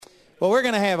Well, we're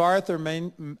going to have Arthur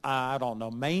Manches,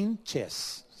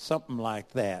 something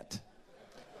like that.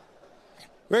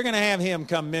 We're going to have him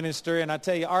come minister. And I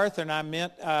tell you, Arthur and I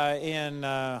met in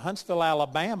Huntsville,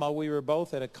 Alabama. We were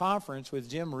both at a conference with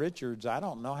Jim Richards. I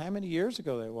don't know how many years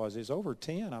ago that was. It's over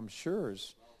 10, I'm sure.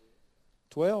 It's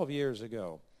 12 years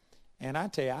ago. And I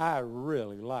tell you, I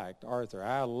really liked Arthur.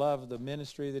 I love the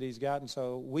ministry that he's gotten.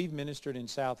 So we've ministered in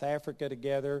South Africa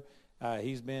together.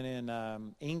 He's been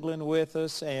in England with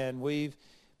us, and we've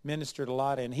ministered a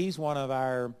lot. And he's one of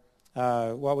our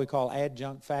what we call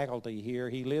adjunct faculty here.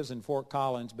 He lives in Fort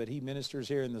Collins, but he ministers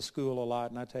here in the school a lot.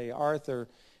 And I tell you, Arthur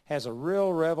has a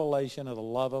real revelation of the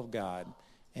love of God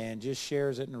and just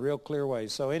shares it in real clear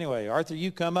ways. So anyway, Arthur,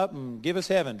 you come up and give us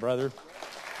heaven, brother.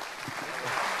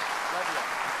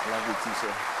 Love you too,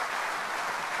 sir.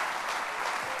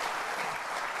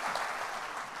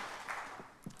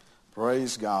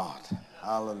 Praise God.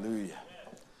 Hallelujah.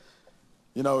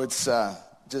 You know, it's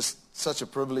just such a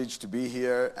privilege to be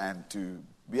here and to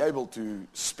be able to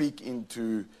speak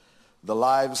into the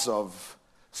lives of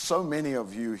so many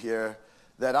of you here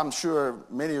that I'm sure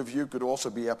many of you could also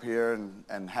be up here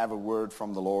and have a word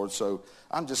from the Lord. So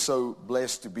I'm just so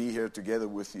blessed to be here together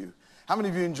with you. How many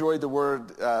of you enjoyed the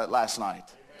word last night?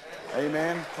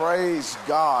 Amen. Praise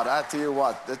God. I tell you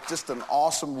what, that's just an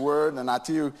awesome word. And I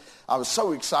tell you, I was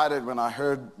so excited when I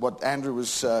heard what Andrew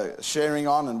was sharing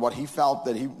on and what he felt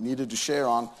that he needed to share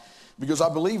on, because I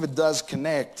believe it does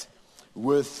connect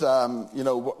with,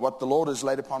 what the Lord has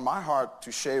laid upon my heart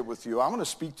to share with you. I want to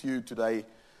speak to you today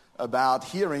about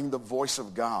hearing the voice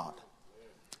of God.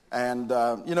 And,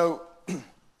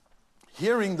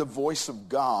 hearing the voice of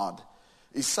God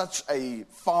is such a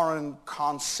foreign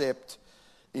concept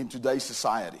in today's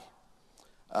society.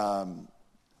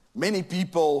 Many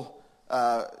people,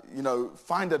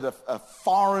 find it a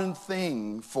foreign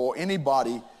thing for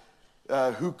anybody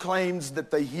who claims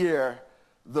that they hear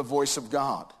the voice of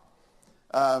God.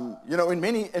 In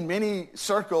many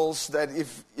circles, that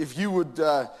if you would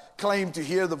claim to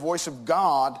hear the voice of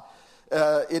God,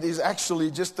 it is actually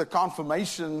just a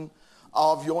confirmation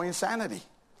of your insanity,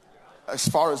 as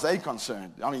far as they're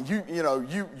concerned. I mean,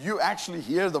 you actually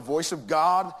hear the voice of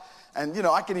God, and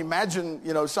I can imagine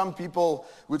some people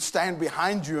would stand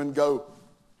behind you and go,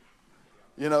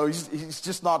 he's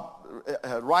just not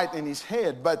right in his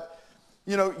head. But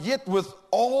yet with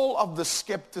all of the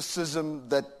skepticism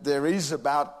that there is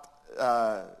about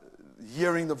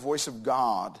hearing the voice of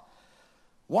God,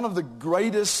 one of the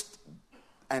greatest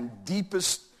and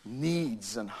deepest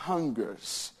needs and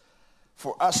hungers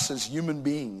for us as human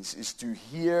beings is to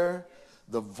hear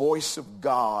the voice of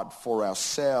God for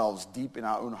ourselves deep in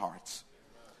our own hearts.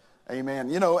 Amen.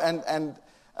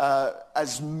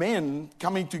 As men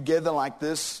coming together like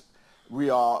this,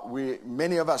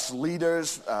 many of us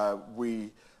leaders, we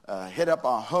head up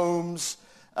our homes.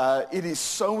 It is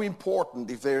so important,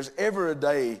 if there's ever a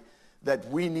day that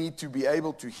we need to be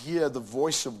able to hear the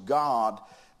voice of God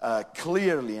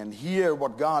clearly and hear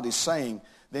what God is saying,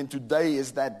 then today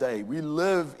is that day. We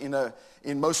live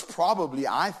in most probably,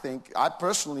 I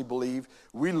personally believe,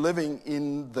 we're living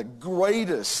in the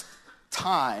greatest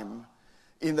time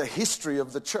in the history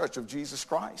of the Church of Jesus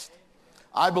Christ.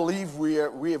 I believe we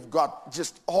have got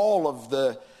just all of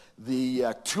the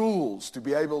tools to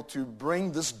be able to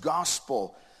bring this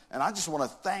gospel. And I just want to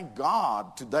thank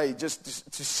God today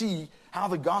just to see how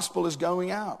the gospel is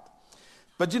going out.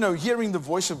 But hearing the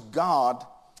voice of God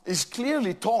is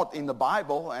clearly taught in the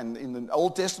Bible and in the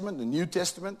Old Testament, the New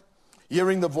Testament.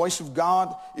 Hearing the voice of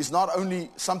God is not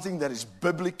only something that is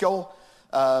biblical.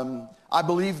 I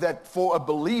believe that for a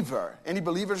believer, any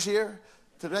believers here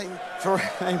today?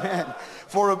 Amen.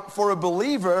 For a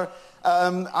believer,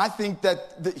 I think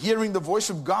that hearing the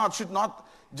voice of God should not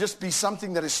just be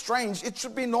something that is strange. It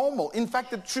should be normal. In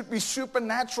fact, it should be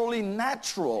supernaturally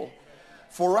natural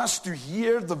for us to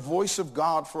hear the voice of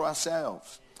God for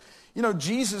ourselves.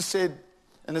 Jesus said,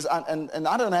 and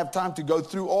I don't have time to go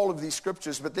through all of these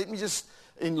scriptures, but let me just,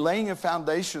 in laying a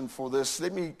foundation for this,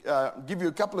 let me give you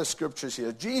a couple of scriptures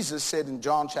here. Jesus said in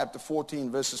John chapter 14,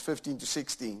 verses 15 to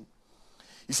 16,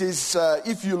 he says,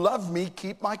 if you love me,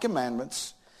 keep my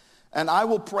commandments, and I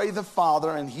will pray the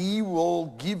Father, and he will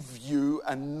give you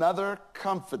another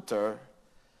comforter,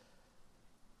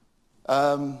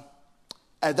 and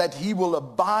that he will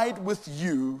abide with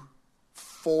you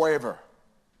forever.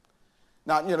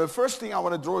 Now, the first thing I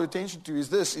want to draw your attention to is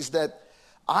this, is that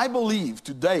I believe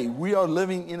today we are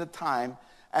living in a time,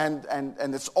 and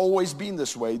it's always been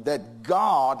this way, that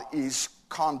God is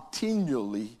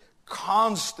continually,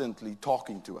 constantly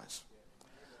talking to us.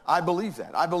 I believe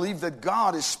that. I believe that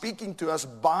God is speaking to us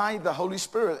by the Holy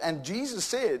Spirit. And Jesus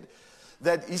said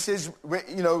that he says,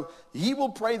 he will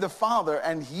pray the Father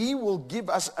and he will give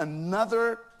us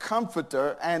another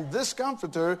comforter. And this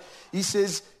comforter, he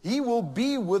says, he will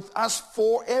be with us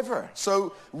forever.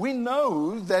 So we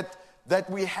know that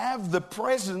we have the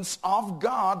presence of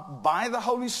God by the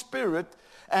Holy Spirit,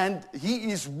 and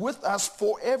he is with us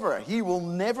forever. He will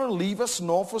never leave us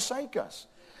nor forsake us.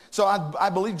 So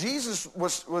I believe Jesus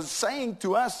was saying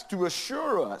to us, to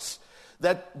assure us,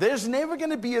 that there's never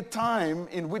going to be a time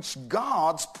in which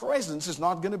God's presence is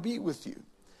not going to be with you.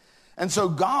 And so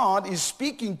God is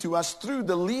speaking to us through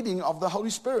the leading of the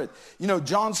Holy Spirit.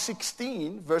 John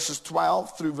 16, verses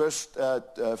 12 through verse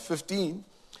 15.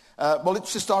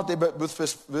 Let's just start there with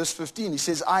verse 15. He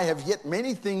says, I have yet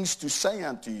many things to say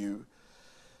unto you,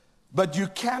 but you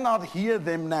cannot hear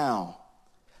them now.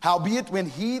 Howbeit, when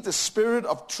he, the Spirit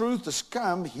of truth, is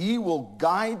come, he will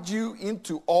guide you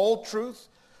into all truth.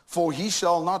 For he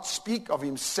shall not speak of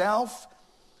himself,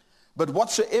 but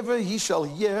whatsoever he shall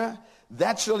hear,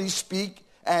 that shall he speak,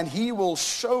 and he will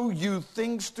show you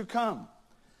things to come.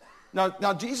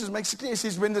 Now Jesus makes it clear. He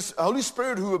says, when this Holy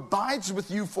Spirit who abides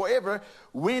with you forever,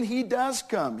 when he does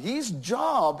come, his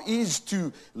job is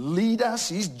to lead us.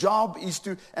 His job is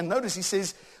to, and notice he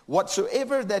says,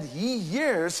 whatsoever that he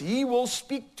hears, he will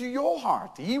speak to your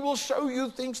heart. He will show you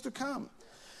things to come.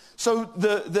 So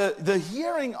the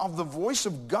hearing of the voice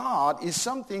of God is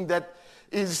something that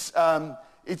is,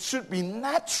 it should be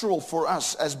natural for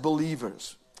us as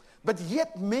believers. But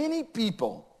yet many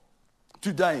people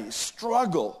today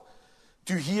struggle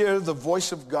to hear the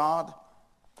voice of God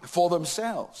for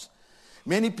themselves.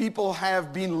 Many people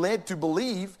have been led to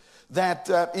believe that,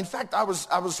 in fact, I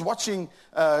was watching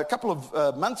a couple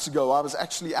of months ago, I was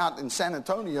actually out in San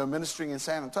Antonio, ministering in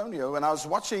San Antonio, and I was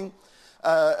watching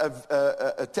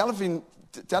a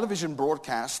television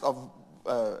broadcast of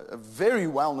a very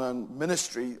well-known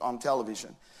ministry on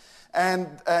television. And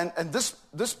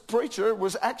this preacher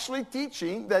was actually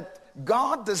teaching that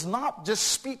God does not just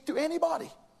speak to anybody.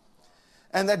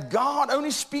 And that God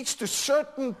only speaks to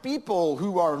certain people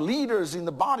who are leaders in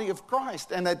the body of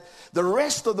Christ. And that the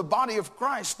rest of the body of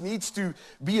Christ needs to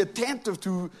be attentive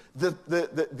to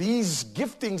these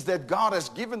giftings that God has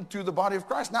given to the body of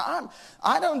Christ. Now,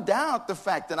 I don't doubt the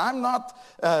fact, and I'm not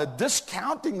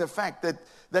discounting the fact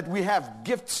that we have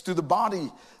gifts to the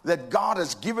body that God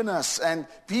has given us, and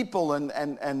people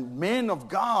and men of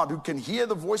God who can hear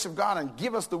the voice of God and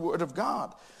give us the word of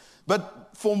God. But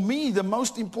for me, the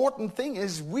most important thing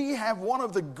is we have one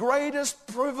of the greatest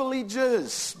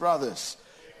privileges, brothers,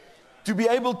 to be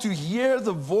able to hear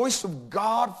the voice of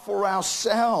God for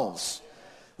ourselves.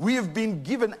 We have been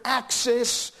given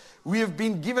access. We have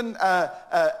been given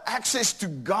access to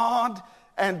God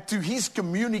and to his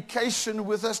communication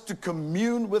with us, to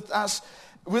commune with us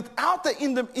without the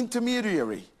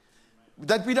intermediary.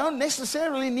 That we don't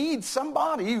necessarily need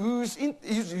somebody who's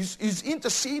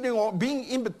interceding or being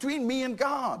in between me and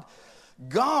God.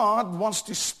 God wants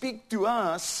to speak to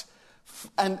us,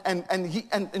 and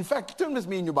in fact, turn with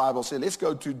me in your Bible. Say, let's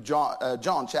go to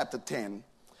John chapter 10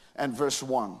 and verse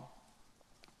 1.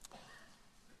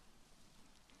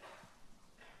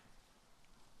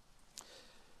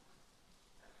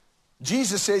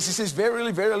 Jesus says, he says,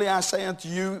 verily, verily, I say unto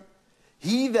you,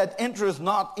 he that entereth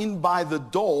not in by the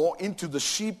door into the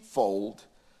sheepfold,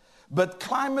 but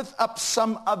climbeth up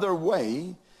some other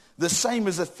way, the same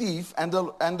is a thief and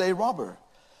a robber.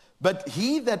 But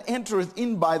he that entereth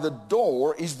in by the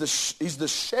door is the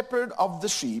shepherd of the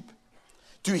sheep.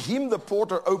 To him the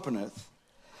porter openeth,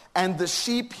 and the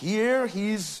sheep hear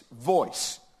his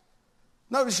voice.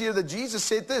 Notice here that Jesus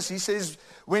said this. He says,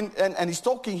 and he's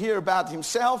talking here about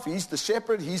himself. He's the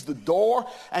shepherd. He's the door.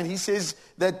 And he says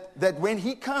that when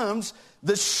he comes,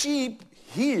 the sheep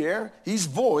hear his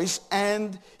voice,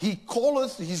 and he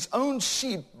calleth his own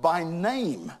sheep by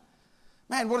name.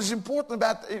 Man, what is important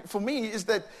about it for me is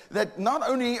that not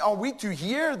only are we to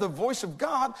hear the voice of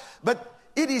God, but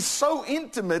it is so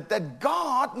intimate that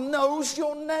God knows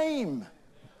your name.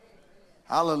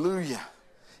 Hallelujah.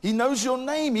 He knows your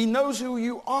name. He knows who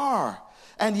you are.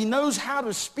 And he knows how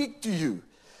to speak to you.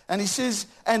 And he says,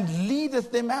 and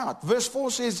leadeth them out. Verse 4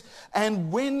 says,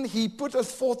 and when he putteth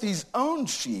forth his own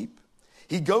sheep,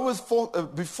 he goeth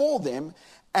forth before them,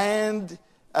 and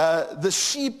the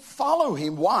sheep follow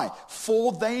him. Why?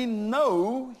 For they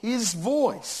know his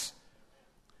voice.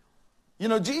 You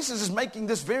know, Jesus is making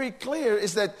this very clear,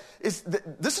 is that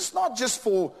this is not just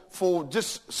for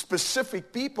just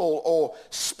specific people or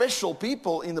special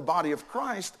people in the body of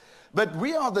Christ, but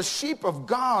we are the sheep of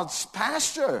God's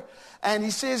pasture. And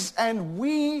he says, and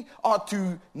we are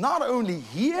to not only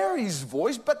hear his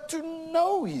voice, but to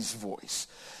know his voice.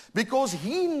 because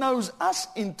he knows us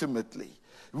intimately.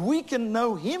 We can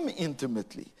know him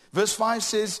intimately. Verse 5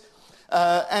 says,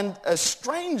 and a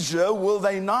stranger will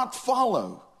they not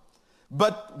follow,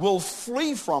 but will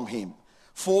flee from him,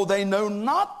 for they know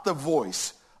not the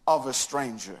voice of a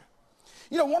stranger.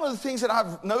 You know, one of the things that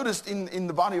I've noticed in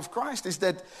the body of Christ is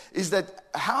that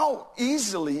how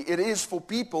easily it is for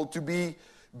people to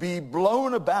be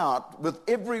blown about with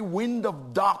every wind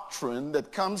of doctrine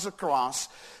that comes across,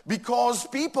 because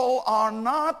people are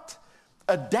not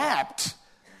adapt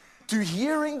to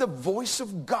hearing the voice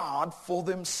of God for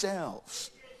themselves.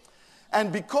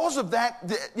 And because of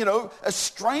that, you know, a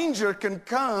stranger can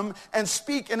come and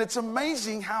speak. And it's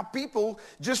amazing how people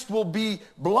just will be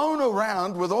blown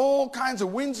around with all kinds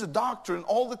of winds of doctrine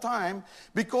all the time,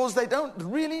 because they don't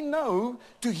really know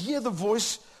to hear the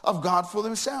voice of God for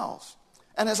themselves.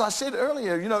 And as I said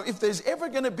earlier, you know, if there's ever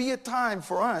going to be a time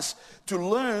for us to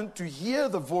learn to hear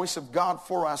the voice of God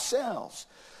for ourselves,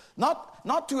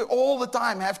 not to all the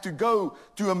time have to go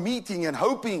to a meeting and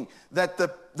hoping that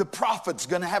the prophet's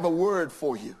going to have a word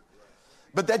for you,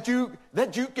 but that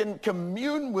you can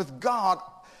commune with God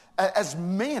as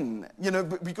men, you know,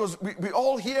 because we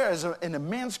all here in a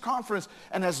men's conference,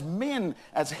 and as men,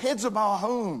 as heads of our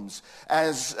homes,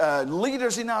 as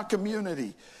leaders in our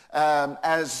community,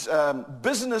 as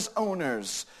business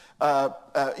owners,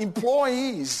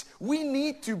 employees, we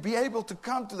need to be able to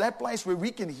come to that place where we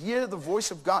can hear the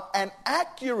voice of God and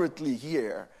accurately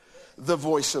hear the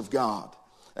voice of God.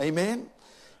 Amen?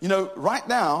 You know, right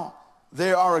now,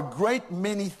 there are a great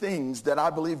many things that I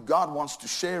believe God wants to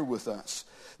share with us,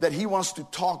 that he wants to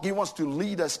talk, he wants to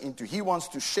lead us into, he wants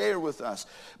to share with us.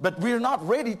 But we're not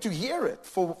ready to hear it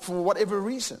for whatever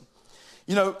reason.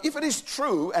 You know, if it is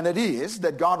true, and it is,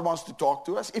 that God wants to talk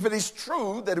to us, if it is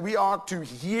true that we are to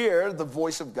hear the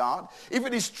voice of God, if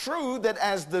it is true that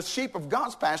as the sheep of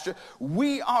God's pasture,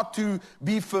 we are to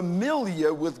be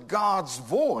familiar with God's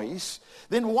voice,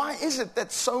 then why is it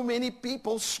that so many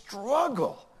people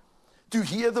struggle to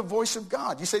hear the voice of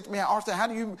God? You say to me, Arthur,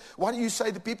 why do you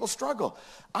say that people struggle?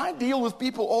 I deal with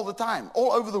people all the time,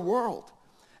 all over the world.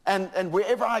 And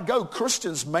wherever I go,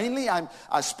 Christians mainly,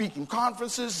 I speak in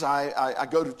conferences, I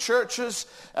go to churches,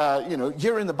 you know,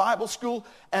 here in the Bible school,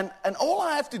 and all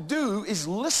I have to do is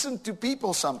listen to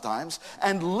people sometimes,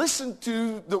 and listen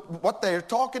to what they're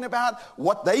talking about,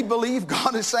 what they believe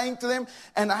God is saying to them,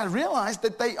 and I realize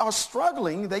that they are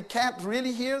struggling. They can't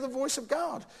really hear the voice of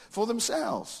God for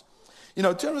themselves. You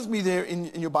know, turn with me there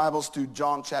in your Bibles to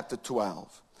John chapter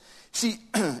 12. See,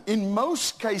 in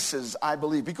most cases, I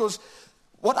believe, because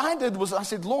what I did was I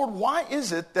said, Lord, why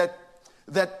is it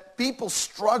that people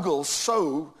struggle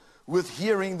so with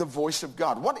hearing the voice of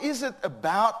God? What is it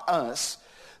about us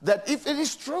that, if it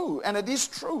is true, and it is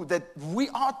true, that we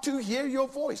are to hear your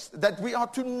voice, that we are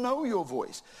to know your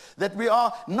voice, that we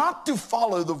are not to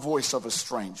follow the voice of a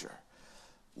stranger?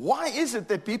 Why is it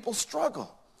that people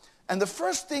struggle? And the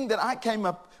first thing that I came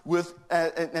up with,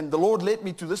 and the Lord led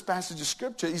me to this passage of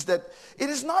Scripture, is that it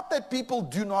is not that people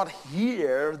do not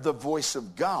hear the voice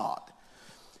of God.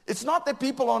 It's not that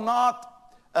people are not,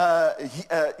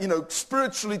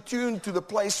 spiritually tuned to the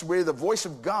place where the voice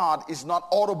of God is not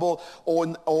audible,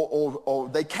 or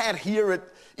they can't hear it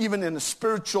even in a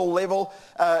spiritual level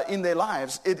in their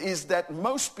lives. It is that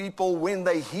most people, when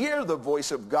they hear the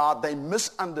voice of God, they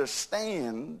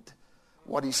misunderstand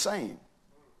what he's saying.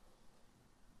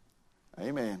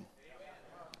 Amen.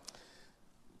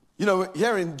 You know,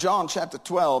 here in John chapter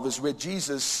 12 is where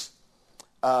Jesus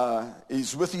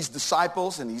is with his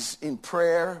disciples, and he's in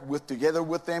prayer together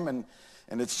with them, and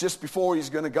it's just before he's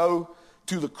going to go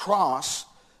to the cross.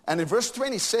 And in verse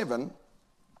 27,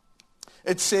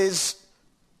 it says,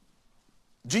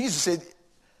 Jesus said,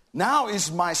 "Now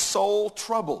is my soul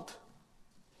troubled."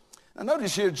 Now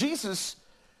notice here, Jesus,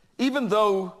 even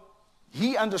though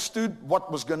he understood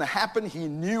what was going to happen, he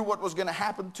knew what was going to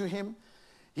happen to him,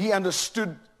 he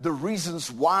understood the reasons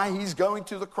why he's going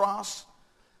to the cross.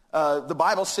 The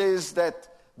Bible says that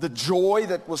the joy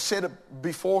that was set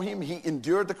before him, he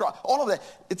endured the cross. All of that.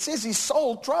 It says his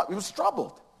soul was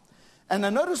troubled. And now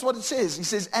notice what it says. He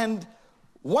says, "And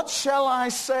what shall I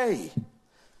say?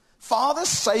 Father,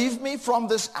 save me from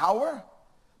this hour.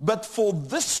 But for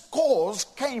this cause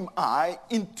came I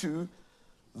into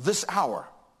this hour."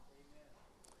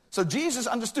 So Jesus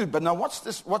understood, but now what's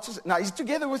this? Now he's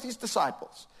together with his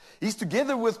disciples. He's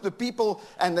together with the people,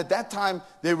 and at that time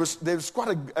there was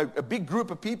quite a big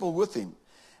group of people with him.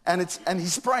 And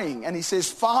he's praying, and he says,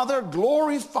 "Father,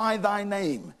 glorify thy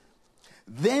name."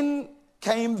 Then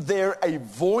came there a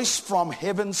voice from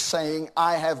heaven saying,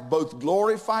 "I have both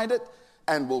glorified it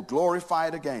and will glorify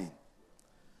it again."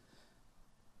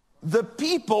 The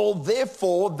people,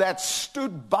 therefore, that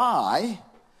stood by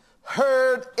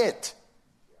heard it.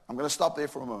 I'm going to stop there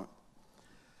for a moment.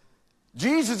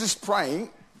 Jesus is praying.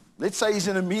 Let's say he's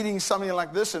in a meeting, something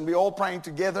like this, and we're all praying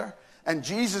together. And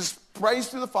Jesus prays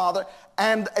to the Father,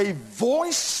 and a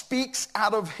voice speaks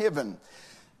out of heaven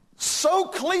so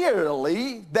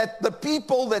clearly that the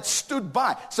people that stood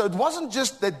by. So it wasn't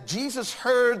just that Jesus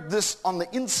heard this on the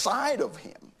inside of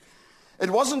him. It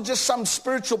wasn't just some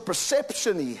spiritual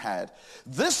perception he had.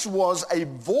 This was a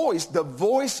voice, the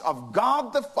voice of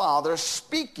God the Father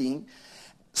speaking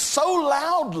so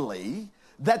loudly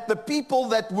that the people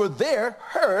that were there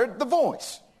heard the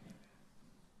voice.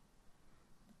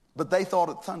 But they thought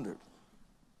it thundered.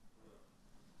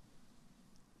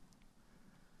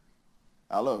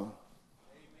 Hello?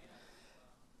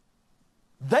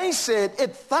 They said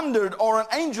it thundered, or an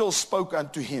angel spoke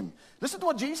unto him. Listen to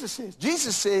what Jesus says.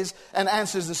 Jesus says and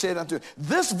answers and said unto him,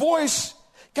 this voice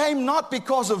came not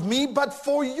because of me, but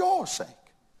for your sake.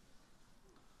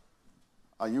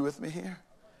 Are you with me here?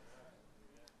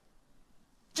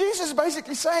 Jesus is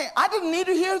basically saying, I didn't need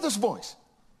to hear this voice.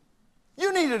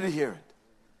 You needed to hear it.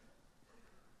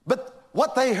 But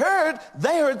what they heard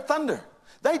thunder.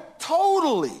 They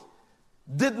totally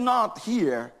did not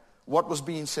hear what was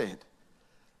being said.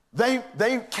 They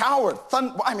cowered.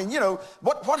 I mean,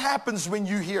 what happens when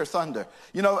you hear thunder?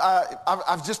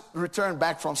 I've just returned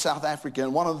back from South Africa,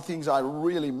 and one of the things I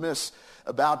really miss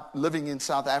about living in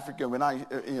South Africa, when I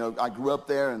grew up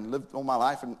there and lived all my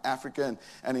life in Africa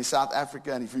and in South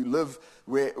Africa, and if you live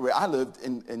where I lived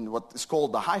in what is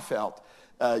called the Highveld,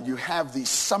 you have these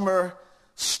summer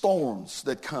storms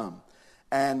that come,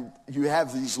 and you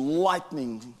have these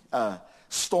lightning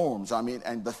storms. I mean,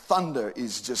 and the thunder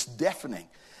is just deafening.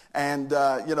 And,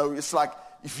 it's like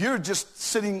if you're just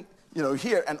sitting,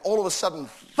 here and all of a sudden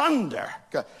thunder,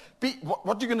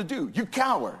 what are you going to do? You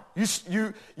cower.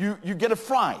 You get a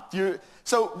fright.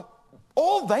 So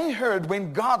all they heard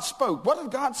when God spoke, what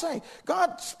did God say?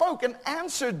 God spoke and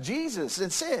answered Jesus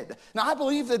and said. Now, I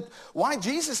believe that why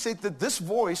Jesus said that this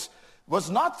voice was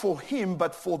not for him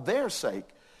but for their sake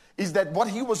is that what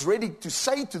he was ready to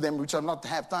say to them, which I not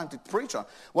have time to preach on,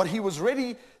 what he was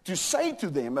ready to say to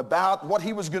them about what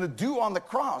he was going to do on the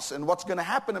cross and what's going to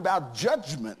happen about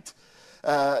judgment,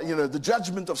 the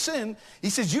judgment of sin. He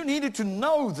says, you needed to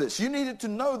know this. You needed to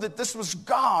know that this was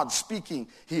God speaking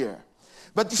here.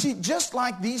 But you see, just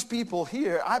like these people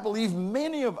here, I believe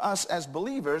many of us as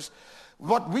believers,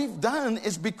 what we've done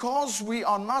is because we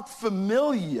are not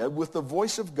familiar with the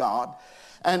voice of God.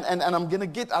 And I'm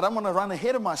going to I don't want to run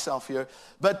ahead of myself here,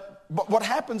 but what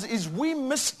happens is we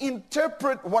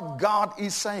misinterpret what God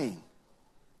is saying.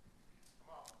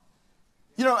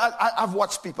 I've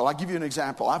watched people. I'll give you an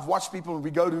example. I've watched people when we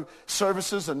go to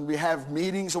services and we have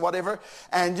meetings or whatever,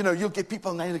 and, you'll get people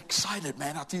and they're excited,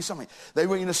 man. I'll tell you something. They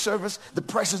were in a service. The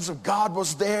presence of God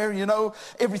was there,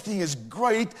 Everything is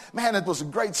great. Man, it was a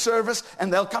great service.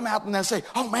 And they'll come out and they'll say,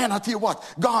 oh, man, I'll tell you what.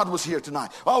 God was here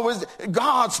tonight. Oh,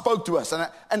 God spoke to us.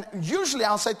 And usually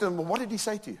I'll say to them, well, what did he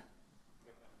say to you?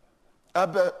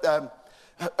 But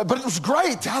it was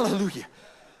great. Hallelujah.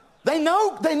 They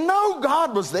know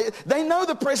God was there. They know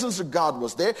the presence of God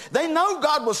was there. They know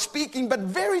God was speaking, but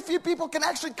very few people can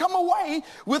actually come away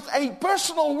with a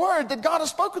personal word that God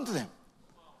has spoken to them.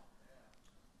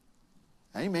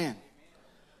 Amen.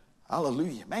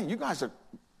 Hallelujah. Man, you guys are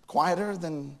quieter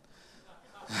than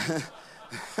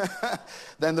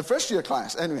than the first year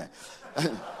class. Anyway.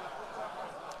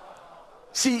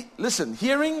 See, listen,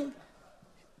 hearing,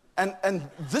 and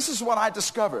this is what I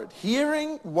discovered.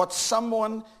 Hearing what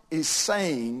someone is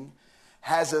saying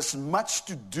has as much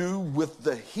to do with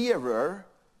the hearer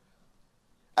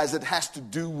as it has to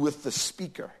do with the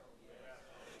speaker.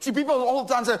 See, people all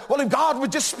the time say, well, if God would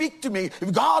just speak to me,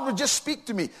 if God would just speak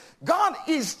to me. God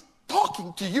is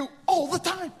talking to you all the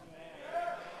time.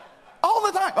 All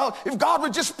the time. Well, if God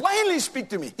would just plainly speak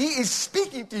to me. He is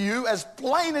speaking to you as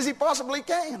plain as he possibly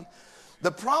can.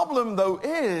 The problem, though,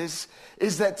 is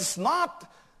that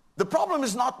the problem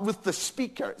is not with the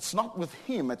speaker. It's not with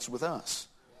him. It's with us.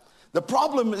 The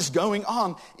problem is going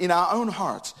on in our own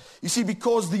hearts. You see,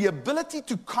 because the ability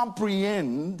to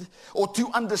comprehend or to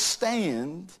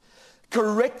understand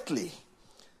correctly,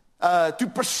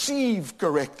 to perceive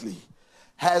correctly,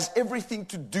 has everything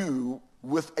to do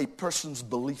with a person's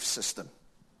belief system.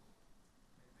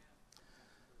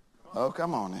 Oh,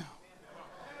 come on now.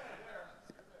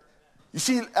 You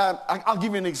see, I'll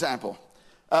give you an example.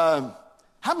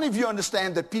 How many of you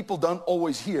understand that people don't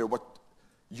always hear what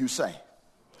you say?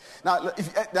 Now,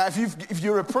 if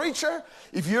you're a preacher,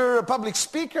 if you're a public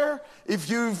speaker, if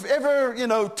you've ever,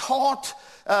 taught,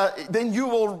 then you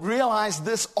will realize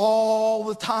this all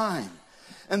the time.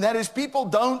 And that is, people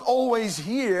don't always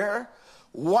hear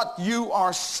what you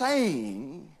are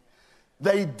saying.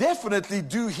 They definitely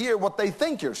do hear what they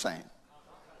think you're saying.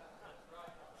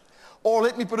 Or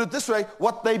let me put it this way,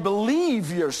 what they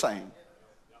believe you're saying.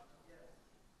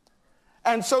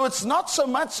 And so it's not so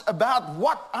much about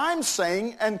what I'm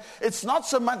saying, and it's not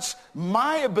so much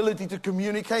my ability to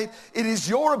communicate, it is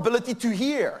your ability to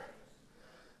hear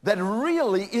that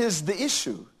really is the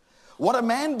issue. What a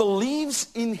man believes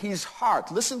in his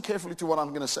heart, listen carefully to what I'm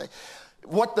going to say.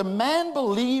 What the man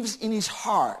believes in his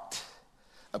heart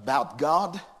about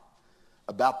God,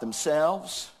 about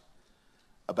themselves,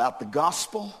 about the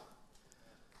gospel,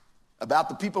 about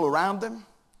the people around them,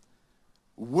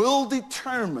 will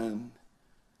determine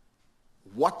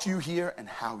what you hear and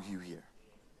how you hear.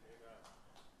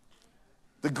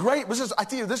 I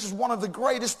tell you, this is one of the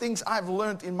greatest things I've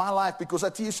learned in my life, because I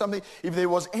tell you something, if there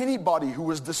was anybody who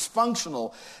was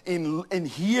dysfunctional in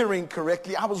hearing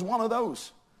correctly, I was one of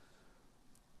those.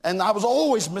 And I was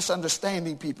always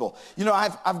misunderstanding people.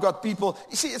 I've got people,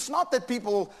 you see, it's not that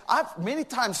people, I've many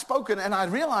times spoken and I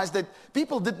realized that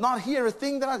people did not hear a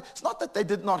thing it's not that they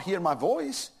did not hear my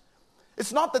voice.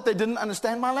 It's not that they didn't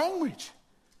understand my language.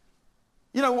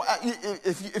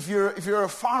 If you're a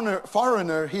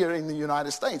foreigner here in the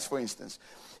United States, for instance,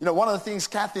 one of the things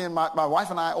Kathy and my wife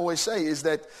and I always say is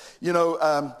that,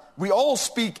 we all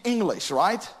speak English,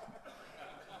 right?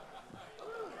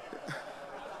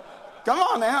 Come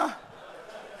on now.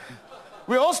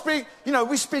 We all speak,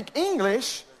 we speak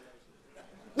English.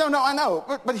 No, I know.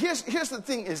 But here's the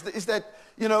thing is that,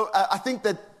 I think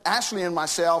that Ashley and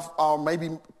myself are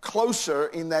maybe closer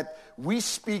in that we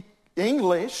speak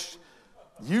English.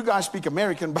 You guys speak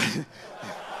American, but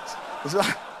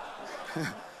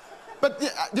do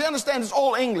you understand? It's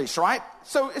all English, right?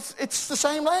 So it's the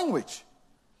same language.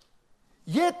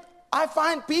 Yet I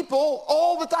find people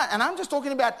all the time, and I'm just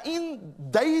talking about in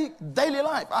daily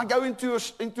life. I go into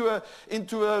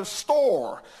a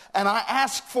store and I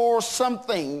ask for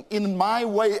something in my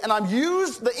way, and I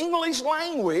use the English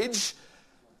language,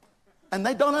 and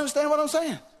they don't understand what I'm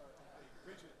saying.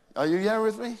 Are you here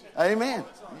with me? Amen.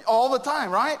 All the time,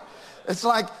 right? It's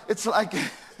like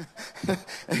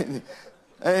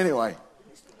anyway.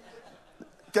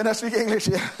 Can I speak English?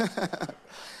 Yeah.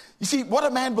 You see, what a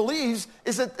man believes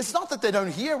is that it's not that they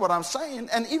don't hear what I'm saying.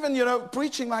 And even,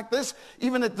 preaching like this,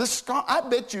 even at this, I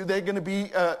bet you there are going to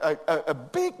be a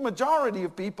big majority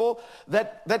of people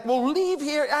that will leave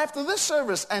here after this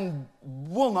service and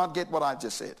will not get what I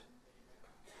just said.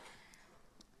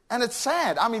 And it's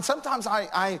sad. I mean, sometimes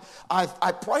I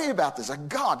pray about this.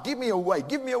 God, give me a way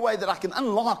that I can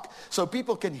unlock so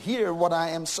people can hear what I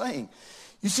am saying.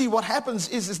 You see, what happens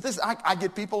is this. I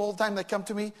get people all the time that come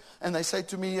to me and they say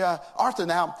to me, Arthur,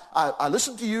 now, I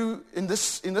listened to you in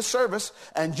this service,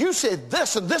 and you said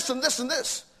this and this and this and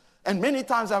this. And many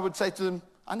times I would say to them,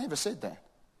 I never said that.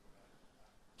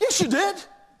 Yes, you did.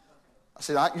 I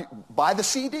said, buy the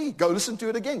CD. Go listen to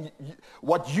it again.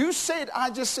 What you said,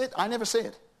 I just said, I never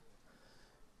said.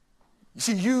 You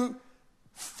see, you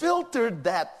filtered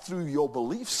that through your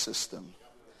belief system.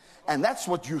 And that's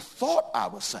what you thought I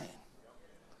was saying.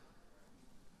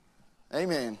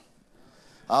 Amen.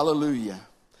 Hallelujah.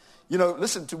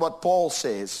 Listen to what Paul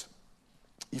says.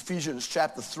 Ephesians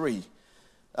chapter 3.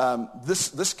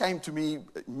 This came to me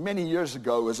many years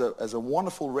ago as a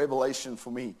wonderful revelation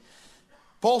for me.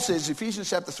 Paul says, Ephesians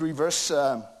chapter 3, verse,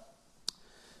 I'll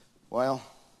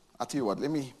tell you what,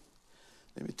 let me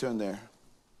turn there.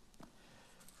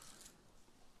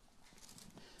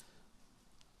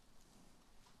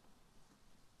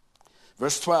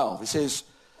 Verse 12, he says,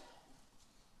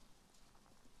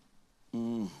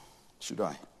 should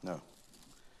I? No,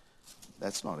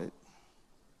 that's not it.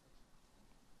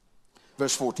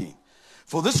 Verse 14,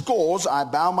 for this cause I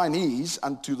bow my knees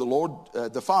unto the Lord,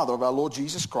 the Father of our Lord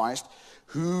Jesus Christ,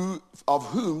 of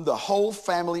whom the whole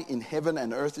family in heaven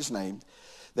and earth is named,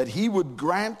 that he would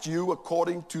grant you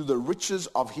according to the riches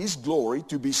of his glory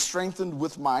to be strengthened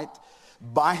with might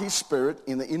by his Spirit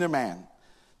in the inner man.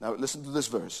 Now listen to this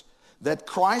verse. That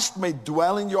Christ may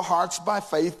dwell in your hearts by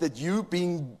faith, that you,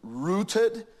 being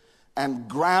rooted and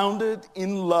grounded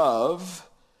in love,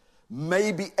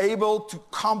 may be able to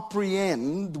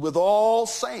comprehend with all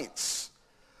saints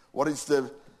what is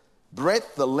the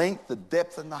breadth, the length, the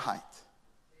depth, and the height.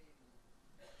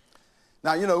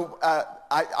 Now,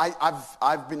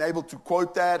 I've been able to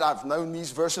quote that. I've known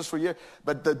these verses for years.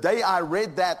 But the day I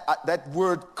read that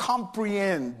word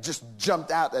comprehend just jumped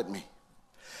out at me.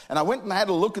 And I went and had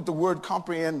a look at the word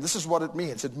comprehend. This is what it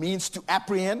means. It means to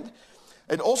apprehend.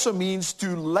 It also means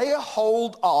to lay a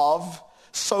hold of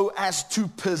so as to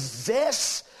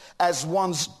possess as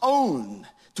one's own,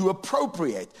 to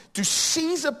appropriate, to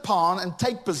seize upon and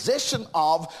take possession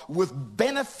of with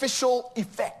beneficial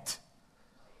effect.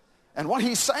 And what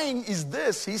he's saying is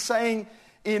this. He's saying,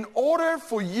 in order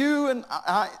for you and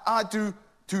I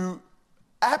to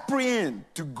apprehend,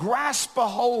 to grasp a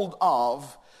hold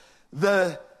of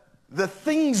the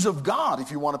things of God,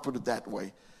 if you want to put it that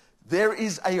way, there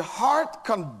is a heart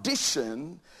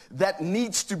condition that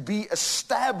needs to be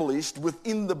established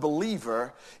within the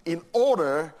believer in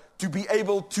order to be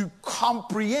able to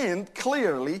comprehend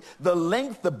clearly the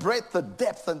length, the breadth, the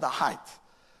depth, and the height.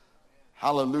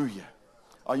 Hallelujah.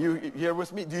 Are you here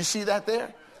with me? Do you see that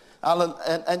there?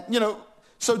 And you know,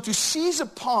 so to seize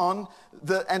upon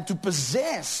and to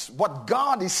possess what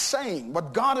God is saying,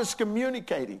 what God is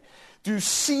communicating, to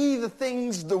see the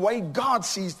things the way God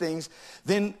sees things,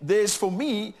 then there's, for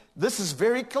me, this is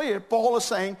very clear. Paul is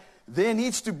saying there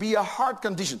needs to be a heart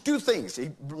condition. Two things. He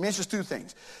mentions two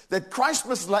things. That Christ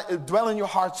must dwell in your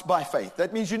hearts by faith.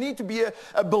 That means you need to be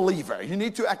a believer. You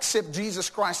need to accept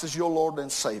Jesus Christ as your Lord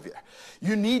and Savior.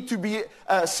 You need to be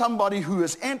somebody who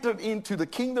has entered into the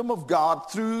kingdom of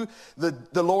God through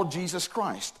the Lord Jesus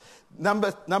Christ.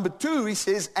 Number two, he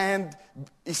says,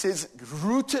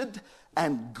 rooted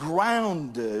and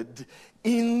grounded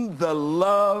in the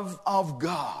love of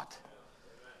God.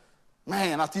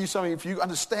 Man, I'll tell you something, if you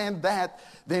understand that,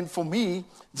 then for me,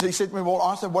 he said to me, well,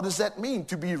 Arthur, what does that mean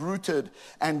to be rooted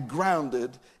and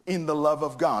grounded in the love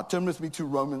of God? Turn with me to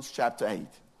Romans chapter 8.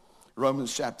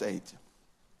 Romans chapter 8.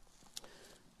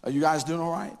 Are you guys doing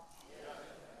all right?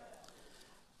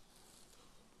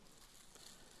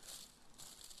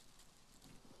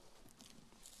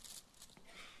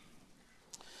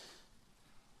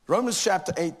 Romans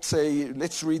chapter 8,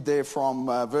 let's read there from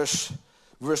verse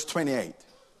 28.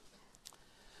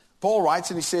 Paul writes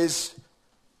and he says,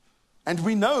 and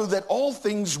we know that all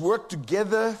things work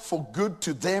together for good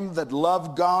to them that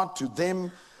love God, to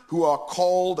them who are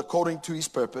called according to his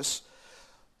purpose.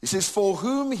 He says, for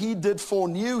whom he did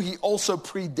foreknew, he also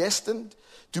predestined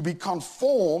to be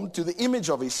conformed to the image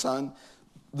of his Son,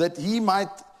 that he might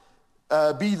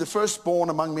be the firstborn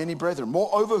among many brethren.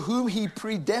 Moreover, whom he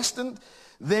predestined,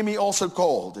 them he also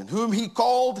called. And whom he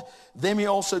called, them he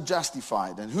also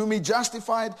justified. And whom he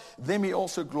justified, them he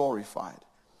also glorified.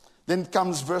 Then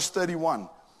comes verse 31.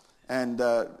 And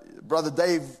Brother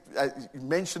Dave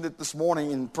mentioned it this morning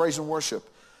in praise and worship.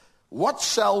 What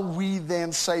shall we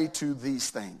then say to these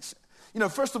things? You know,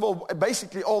 first of all,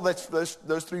 basically all that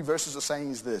those three verses are saying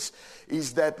is this.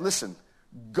 Is that, listen,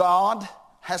 God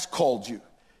has called you.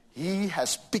 He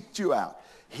has picked you out.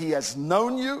 He has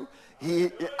known you.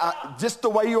 He just the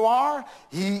way you are,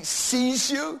 he sees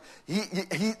you,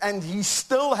 and he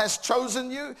still has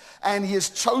chosen you, and he has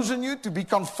chosen you to be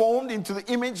conformed into the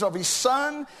image of his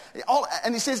Son.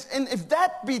 And he says, and if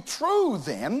that be true,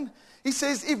 then he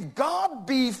says, if God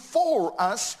be for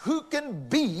us, who can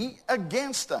be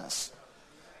against us?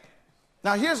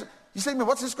 Now you say to me,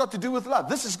 what's this got to do with love?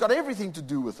 This has got everything to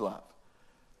do with love.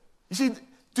 You see,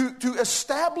 to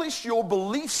establish your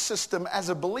belief system as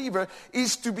a believer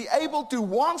is to be able to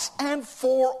once and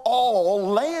for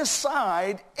all lay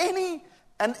aside any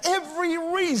and every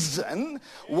reason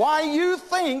why you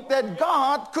think that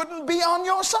God couldn't be on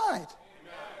your side.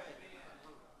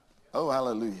 Oh,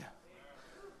 hallelujah.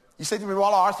 You say to me, well,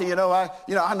 Arthur,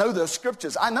 I know the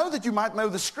scriptures. I know that you might know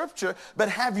the scripture, but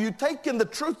have you taken the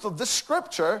truth of the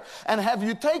scripture and have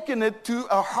you taken it to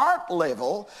a heart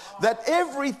level that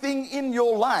everything in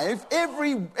your life,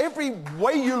 every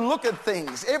way you look at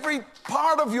things, every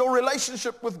part of your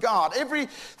relationship with God,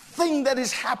 everything that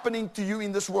is happening to you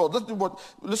in this world.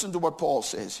 Listen to what Paul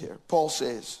says here. Paul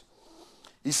says,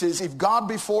 he says, if God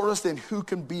be for us, then who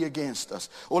can be against us?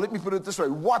 Or let me put it this way,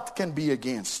 what can be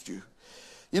against you?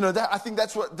 You know, I think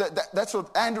that's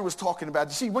what Andrew was talking about.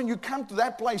 You see, when you come to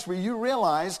that place where you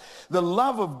realize the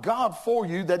love of God for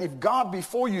you, that if God be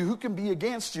for you, who can be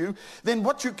against you? Then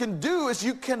what you can do is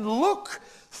you can look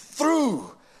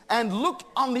through and look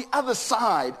on the other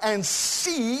side and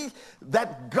see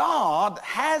that God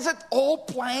has it all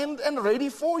planned and ready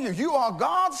for you. You are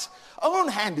God's own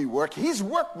handiwork, his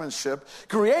workmanship,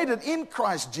 created in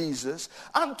Christ Jesus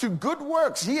unto good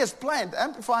works. He has planned.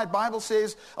 Amplified Bible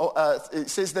says, it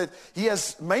says that he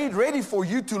has made ready for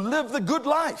you to live the good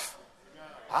life.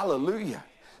 Hallelujah.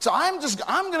 So I'm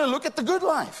going to look at the good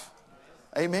life.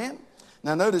 Amen.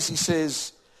 Now notice he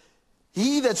says,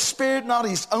 he that spared not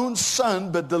his own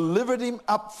Son, but delivered him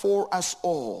up for us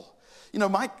all. You know,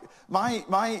 my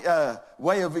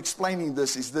way of explaining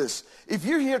this is this. If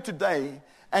you're here today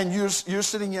and you're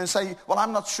sitting here and say, well,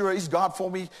 I'm not sure, is God for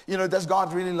me? You know, does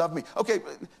God really love me? Okay,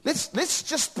 let's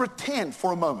just pretend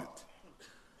for a moment.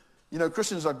 You know,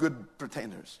 Christians are good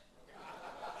pretenders.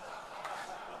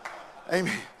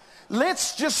 Amen.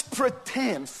 Let's just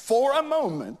pretend for a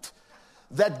moment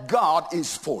that God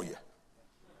is for you.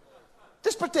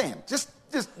 Just pretend. Just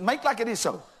make like it is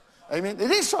so. Amen.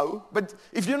 It is so, but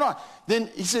if you're not, then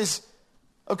he says,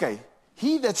 okay,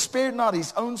 he that spared not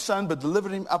his own son, but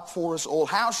delivered him up for us all,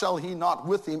 how shall he not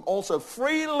with him also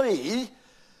freely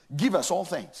give us all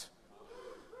things?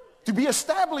 To be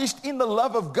established in the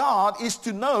love of God is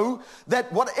to know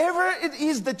that whatever it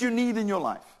is that you need in your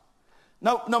life,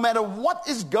 no matter what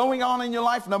is going on in your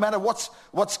life, no matter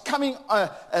what's coming,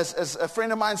 as a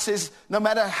friend of mine says, no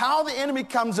matter how the enemy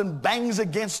comes and bangs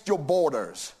against your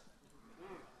borders.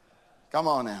 Come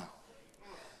on now.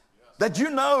 That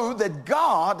you know that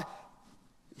God,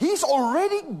 he's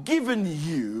already given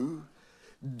you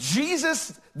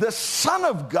Jesus, the Son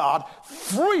of God,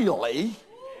 freely.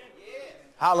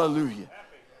 Hallelujah.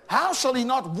 How shall he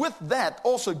not with that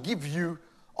also give you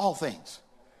all things?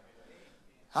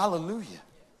 Hallelujah.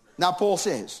 Now Paul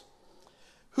says,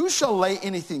 who shall lay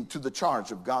anything to the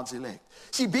charge of God's elect?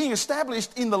 See, being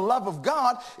established in the love of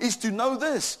God is to know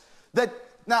this. That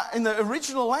now in the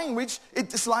original language,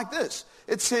 it's like this.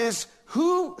 It says,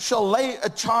 who shall lay a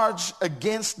charge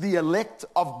against the elect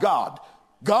of God?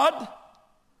 God?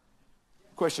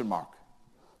 Question mark.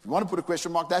 If you want to put a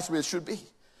question mark, that's where it should be.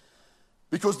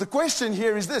 Because the question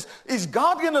here is this. Is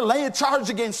God going to lay a charge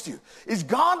against you? Is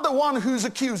God the one who's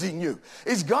accusing you?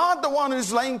 Is God the one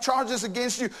who's laying charges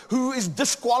against you, who is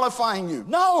disqualifying you?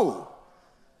 No.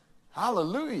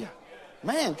 Hallelujah.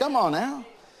 Man, come on now.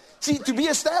 See, to be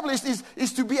established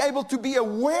is to be able to be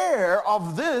aware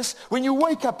of this when you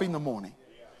wake up in the morning.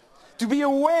 To be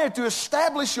aware, to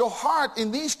establish your heart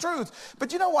in these truths.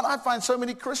 But you know what I find so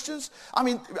many Christians? I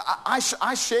mean,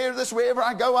 I share this wherever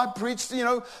I go. I preach,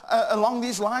 along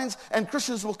these lines. And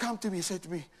Christians will come to me and say to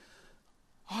me,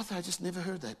 Arthur, I just never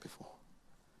heard that before.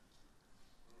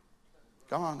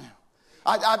 Come on now.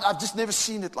 I've just never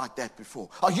seen it like that before.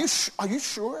 Are you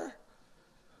sure?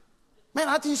 Man,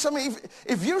 I tell you something.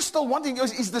 If you're still wanting,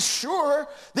 is this sure,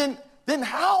 then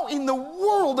how in the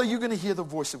world are you going to hear the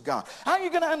voice of God? How are you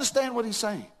going to understand what he's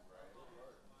saying?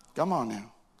 Come on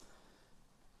now.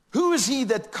 Who is he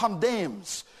that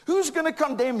condemns? Who's going to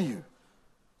condemn you?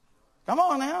 Come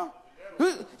on now.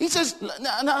 He says,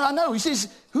 no. He says,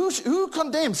 who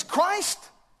condemns? Christ?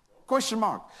 Question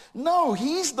mark. No,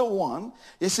 he's the one.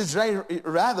 It says,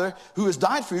 rather, who has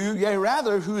died for you, yea,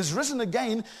 rather, who is risen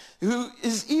again, who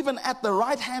is even at the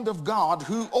right hand of God,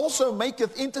 who also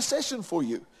maketh intercession for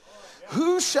you.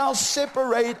 Who shall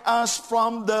separate us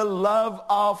from the love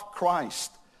of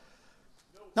Christ?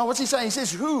 Now, what's he saying? He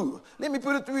says, who? Let me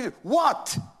put it to you.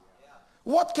 What?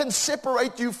 What can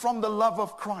separate you from the love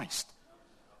of Christ?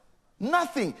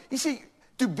 Nothing. You see,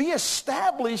 to be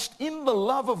established in the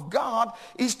love of God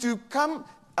is to come,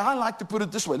 I like to put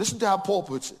it this way. Listen to how Paul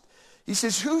puts it. He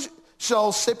says, who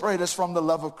shall separate us from the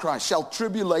love of Christ? Shall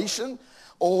tribulation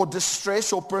or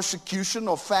distress or persecution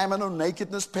or famine or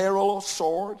nakedness, peril or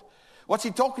sword? What's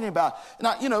he talking about?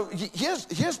 Now,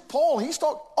 here's Paul. He's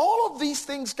talking, all of these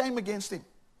things came against him.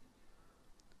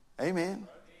 Amen.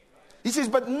 He says,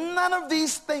 but none of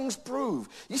these things prove.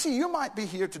 You see, you might be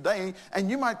here today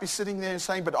and you might be sitting there and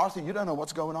saying, but Arthur, you don't know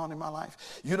what's going on in my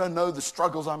life. You don't know the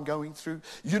struggles I'm going through.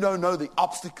 You don't know the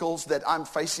obstacles that I'm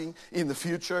facing in the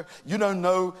future. You don't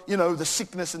know, the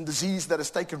sickness and disease that has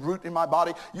taken root in my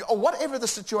body, or whatever the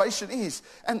situation is.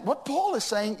 And what Paul is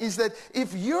saying is that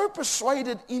if you're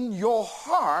persuaded in your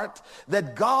heart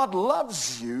that God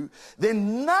loves you,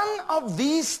 then none of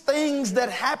these things that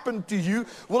happen to you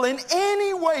will in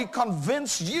any way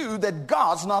convince you that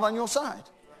God's not on your side.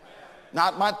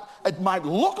 Now, it might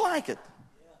look like it.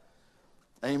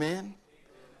 Amen.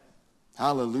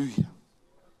 Hallelujah.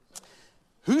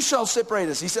 Who shall separate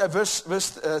us? He said, verse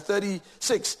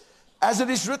 36, as it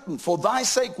is written, for thy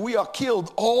sake we are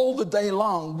killed all the day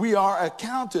long. We are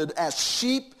accounted as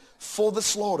sheep for the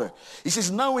slaughter. He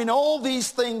says, no, in all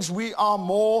these things we are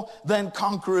more than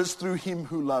conquerors through him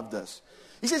who loved us.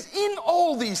 He says, in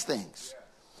all these things,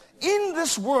 in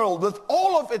this world, with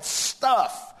all of its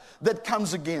stuff that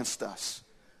comes against us,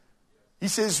 he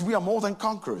says we are more than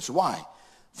conquerors. Why?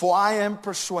 For I am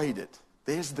persuaded.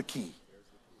 There's the key.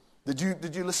 Did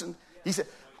you listen? He said,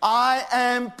 I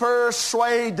am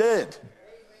persuaded.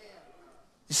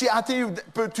 You see, I tell you,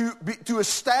 to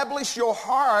establish your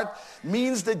heart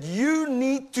means that you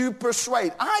need to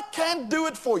persuade. I can't do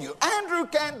it for you. Andrew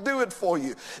can't do it for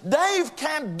you. Dave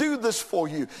can't do this for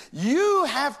you. You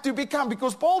have to become,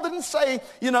 because Paul didn't say,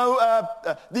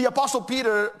 the Apostle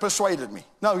Peter persuaded me.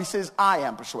 No, he says, I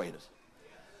am persuaded.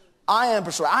 I am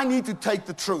persuaded. I need to take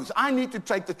the truth. I need to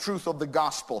take the truth of the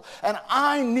gospel. And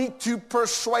I need to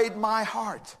persuade my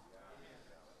heart.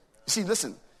 See,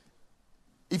 listen.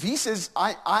 If he says,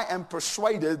 I am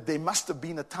persuaded, there must have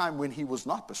been a time when he was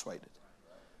not persuaded.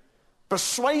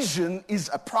 Persuasion is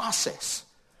a process.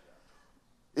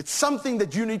 It's something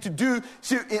that you need to do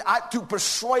to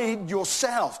persuade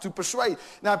yourself, to persuade.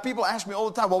 Now, people ask me all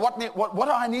the time, well, what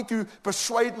do I need to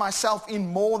persuade myself in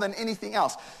more than anything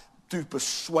else? To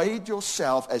persuade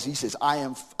yourself, as he says, I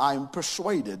am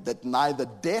persuaded that neither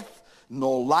death,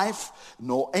 nor life,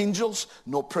 nor angels,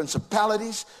 nor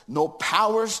principalities, nor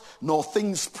powers, nor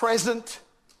things present.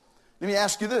 Let me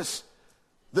ask you this.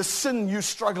 The sin you're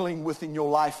struggling with in your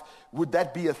life, would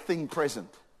that be a thing present?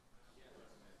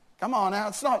 Come on now,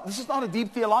 this is not a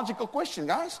deep theological question,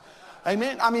 guys.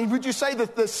 Amen. I mean, would you say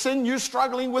that the sin you're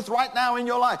struggling with right now in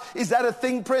your life, is that a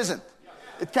thing present?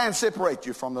 It can't separate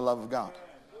you from the love of God.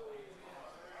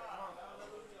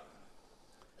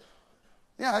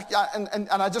 Yeah, and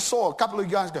I just saw a couple of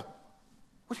you guys go,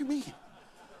 what do you mean?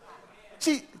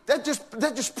 See, that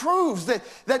just proves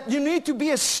that you need to be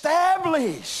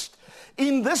established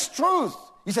in this truth.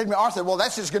 You said to me, Arthur, well,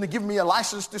 that's just going to give me a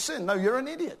license to sin. No, you're an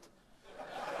idiot.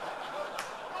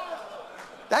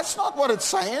 That's not what it's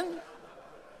saying.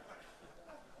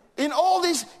 In all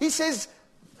these, he says,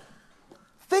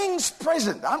 things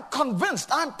present. I'm convinced,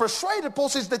 I'm persuaded, Paul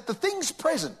says, that the things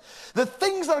present, the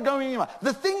things that are going on,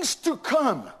 the things to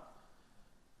come.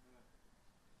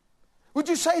 Would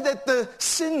you say that the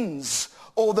sins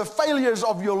or the failures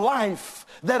of your life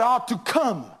that are to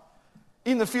come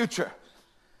in the future,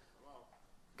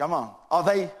 come on, are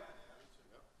they?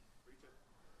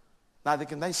 Neither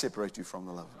can they separate you from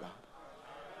the love of God.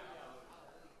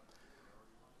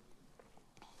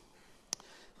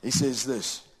 He says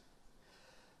this,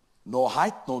 nor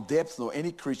height, nor depth, nor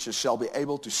any creature shall be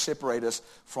able to separate us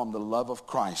from the love of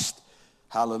Christ.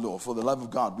 Hallelujah. For the love of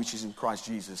God, which is in Christ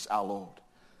Jesus, our Lord.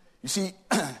 You see,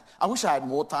 I wish I had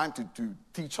more time to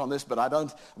teach on this, but I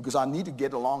don't, because I need to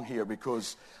get along here,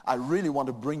 because I really want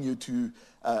to bring you to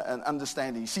an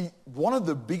understanding. See, one of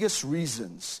the biggest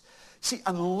reasons,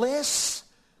 unless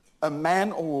a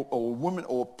man or a woman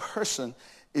or a person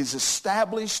is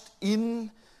established in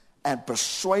and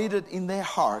persuaded in their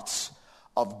hearts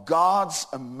of God's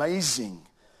amazing,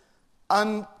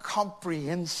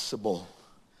 incomprehensible,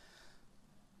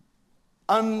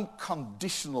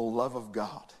 unconditional love of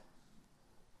God,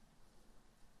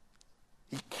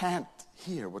 he can't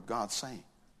hear what God's saying.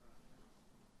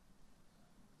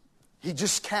 He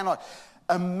just cannot.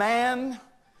 A man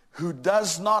who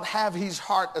does not have his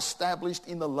heart established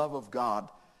in the love of God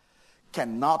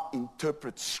cannot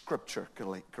interpret Scripture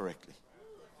correctly.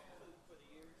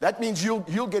 That means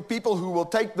you'll get people who will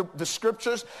take the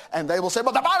Scriptures and they will say,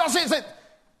 well, the Bible says it.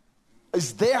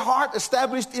 Is their heart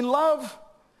established in love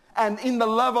and in the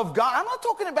love of God? I'm not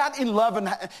talking about in love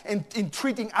and in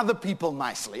treating other people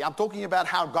nicely. I'm talking about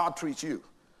how God treats you.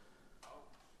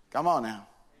 Come on now.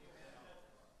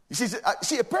 You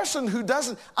see, a person who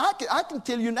doesn't, I can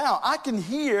tell you now, I can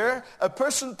hear a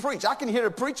person preach. I can hear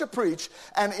a preacher preach,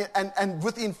 and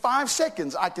within 5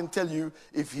 seconds, I can tell you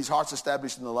if his heart's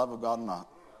established in the love of God or not.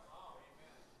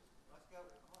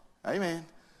 Amen.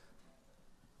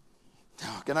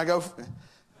 Can I go?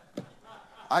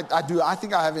 I do. I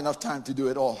think I have enough time to do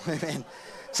it all. Amen.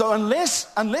 So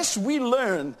unless we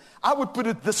learn, I would put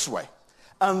it this way.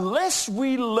 Unless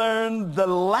we learn the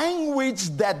language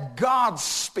that God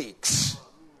speaks,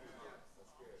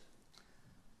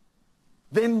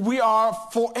 then we are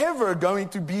forever going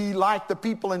to be like the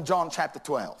people in John chapter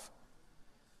 12.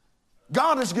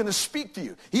 God is going to speak to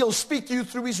you. He'll speak to you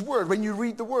through His Word. When you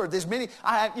read the Word, there's many,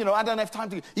 I don't have time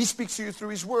to, He speaks to you through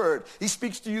His Word. He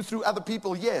speaks to you through other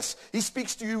people, yes. He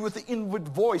speaks to you with the inward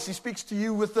voice. He speaks to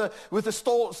you with the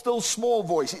still small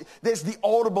voice. There's the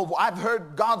audible. I've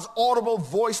heard God's audible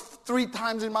voice 3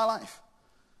 times in my life.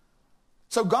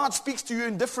 So God speaks to you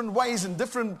in different ways and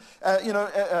different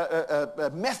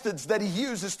methods that He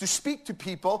uses to speak to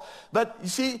people. But you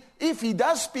see, if He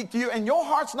does speak to you and your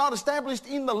heart's not established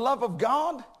in the love of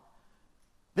God,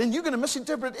 then you're going to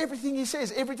misinterpret everything He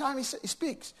says every time He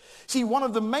speaks. See, one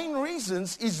of the main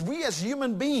reasons is we as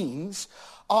human beings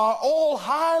are all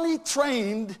highly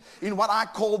trained in what I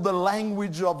call the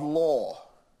language of law.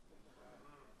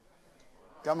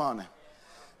 Come on now.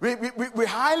 We're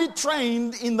highly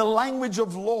trained in the language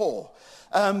of law.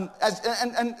 You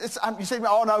say,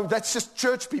 oh no, that's just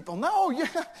church people. No,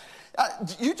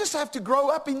 you just have to grow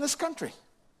up in this country.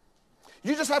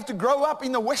 You just have to grow up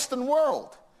in the Western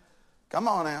world. Come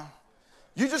on now.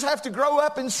 You just have to grow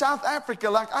up in South Africa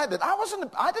like I did.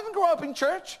 I didn't grow up in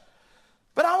church,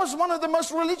 but I was one of the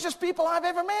most religious people I've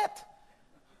ever met.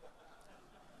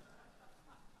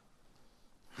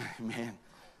 Man.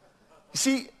 You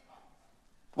see,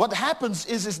 what happens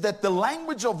is that the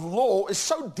language of law is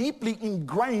so deeply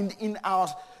ingrained in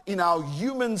our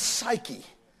human psyche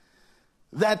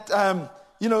that,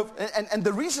 and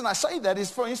the reason I say that is,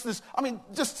 for instance,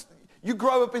 just you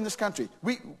grow up in this country.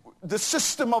 The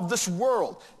system of this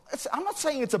world. I'm not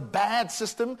saying it's a bad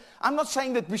system. I'm not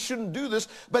saying that we shouldn't do this.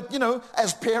 But,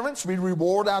 as parents, we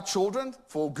reward our children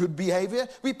for good behavior.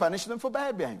 We punish them for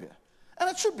bad behavior.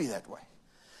 And it should be that way.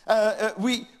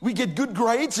 We get good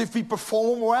grades if we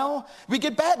perform well. We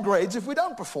get bad grades if we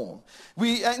don't perform.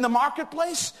 In the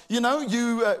marketplace, you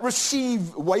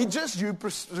receive wages, you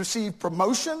receive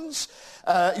promotions.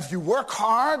 If you work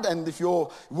hard and if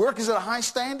your work is at a high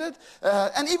standard.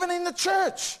 And even in the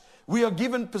church, we are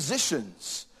given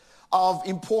positions of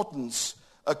importance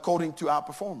according to our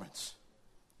performance.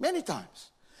 Many times.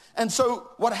 And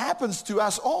so what happens to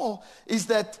us all is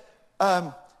that,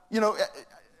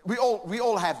 we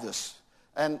all have this.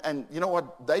 And you know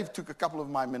what? Dave took a couple of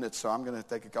my minutes, so I'm going to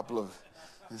take a couple of...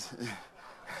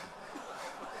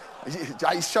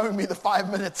 He's showing me the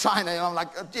 5-minute sign, and I'm like,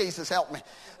 oh, Jesus, help me.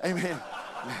 Amen.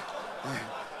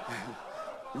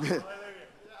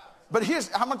 But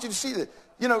I want you to see that.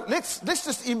 Let's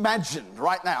just imagine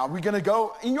right now, we're going to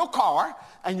go in your car,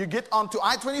 and you get onto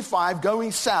I-25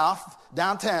 going south,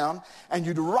 downtown, and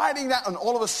you're riding that, and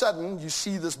all of a sudden, you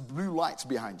see this blue lights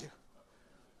behind you.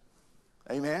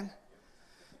 Amen.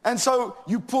 And so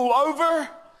you pull over,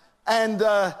 and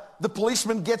the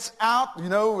policeman gets out.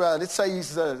 Let's say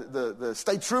he's the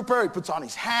state trooper. He puts on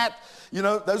his hat.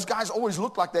 Those guys always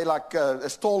look like they're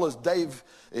as tall as Dave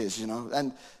is.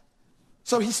 And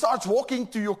so he starts walking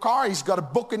to your car. He's got a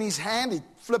book in his hand. He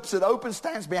flips it open,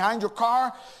 stands behind your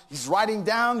car. He's writing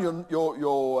down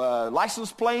your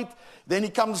license plate. Then he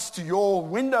comes to your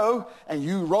window, and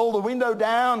you roll the window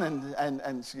down,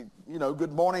 and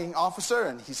good morning, officer.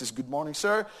 And he says, good morning,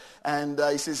 sir. And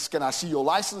he says, can I see your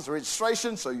license,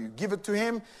 registration? So you give it to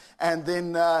him. And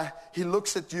then he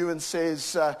looks at you and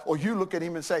says, or you look at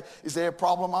him and say, is there a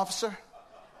problem, officer?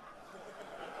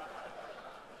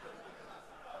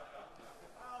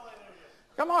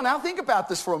 Come on now, think about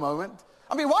this for a moment.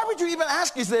 Why would you even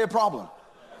ask, is there a problem?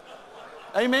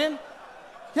 Amen?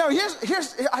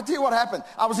 Here's I tell you what happened.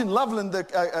 I was in Loveland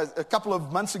a couple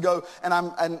of months ago, and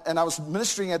I was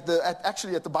ministering at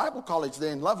the Bible college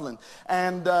there in Loveland.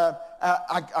 And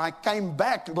I came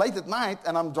back late at night,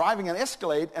 and I'm driving an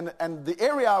Escalade, and the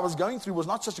area I was going through was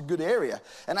not such a good area.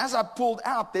 And as I pulled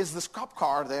out, there's this cop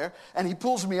car there, and he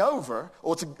pulls me over,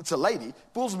 or it's a lady,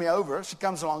 pulls me over. She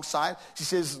comes alongside. She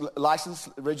says, license,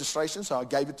 registration, so I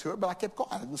gave it to her, but I kept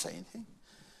quiet. I didn't say anything.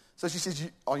 So she says,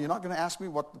 are you not going to ask me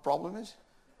what the problem is?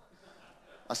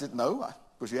 I said, no,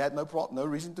 because you had no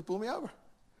reason to pull me over.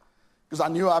 Because I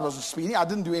knew I was speeding. I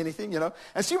didn't do anything, And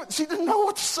she didn't know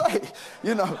what to say,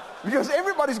 Because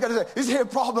everybody's going to say, is there a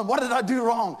problem? What did I do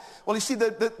wrong? Well, you see,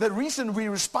 the reason we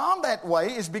respond that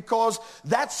way is because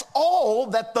that's all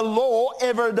that the law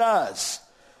ever does.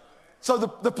 So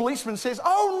the policeman says,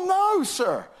 oh, no,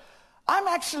 sir. I'm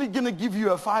actually going to give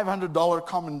you a $500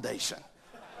 commendation.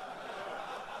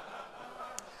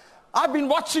 I've been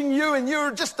watching you, and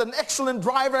you're just an excellent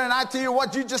driver, and I tell you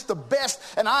what, you're just the best,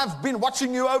 and I've been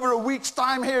watching you over a week's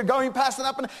time here, going past and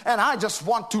up, and I just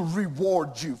want to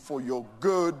reward you for your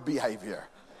good behavior.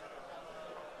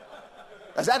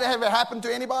 Has that ever happened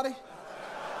to anybody?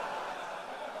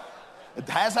 It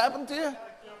has happened to you?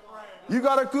 You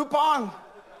got a coupon.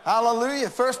 Hallelujah.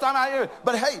 First time I hear it.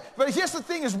 But here's the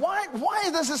thing is, why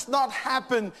does this not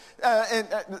happen?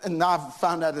 And now I've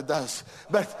found out it does.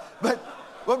 But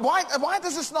why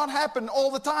does this not happen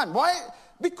all the time? Why?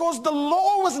 Because the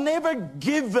law was never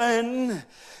given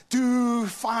to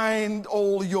find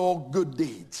all your good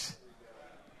deeds.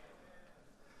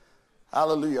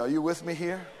 Hallelujah. Are you with me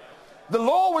here? The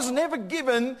law was never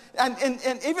given, and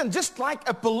even just like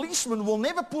a policeman will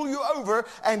never pull you over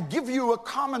and give you a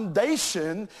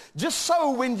commendation, just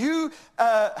so when you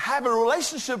have a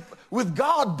relationship with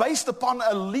God based upon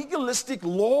a legalistic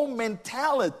law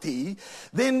mentality,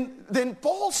 then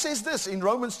Paul says this in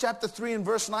Romans chapter 3 and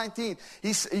verse 19.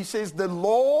 He says, the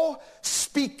law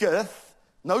speaketh,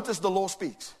 notice the law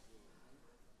speaks.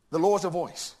 The law is a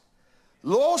voice.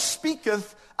 Law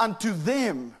speaketh unto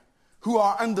them who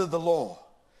are under the law.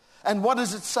 And what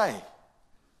does it say?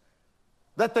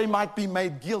 That they might be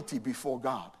made guilty before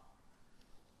God.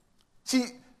 See,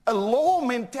 a law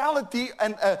mentality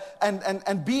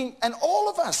and being, and all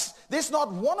of us, there's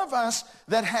not one of us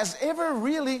that has ever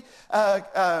really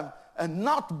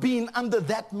not been under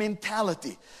that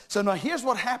mentality. So now here's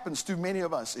what happens to many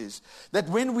of us is that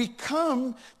when we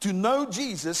come to know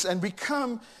Jesus and we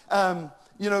come,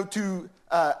 to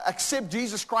accept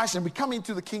Jesus Christ and we come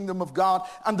into the kingdom of God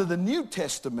under the New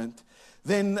Testament,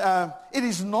 then it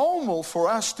is normal for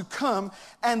us to come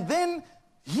and then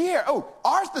hear,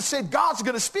 Arthur said God's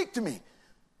going to speak to me.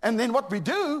 And then what we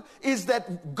do is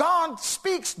that God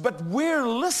speaks, but we're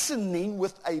listening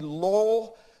with a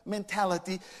law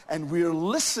mentality, and we're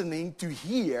listening to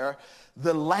hear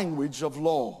the language of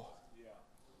law.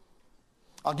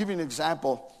 I'll give you an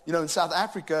example. In South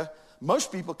Africa,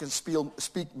 most people can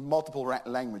speak multiple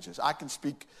languages. I can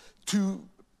speak 2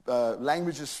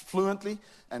 languages fluently,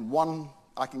 and 1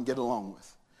 I can get along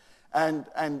with. And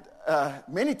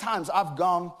many times I've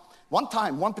gone,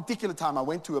 one particular time I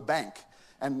went to a bank,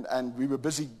 and we were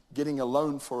busy getting a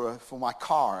loan for my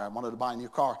car. I wanted to buy a new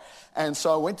car. And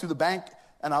so I went to the bank,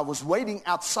 and I was waiting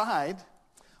outside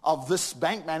of this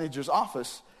bank manager's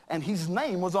office, and his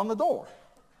name was on the door.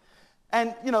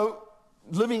 And,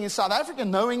 living in South Africa,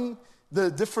 knowing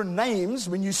the different names,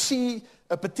 when you see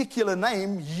a particular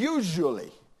name,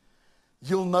 usually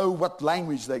you'll know what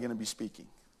language they're going to be speaking.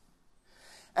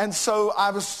 And so I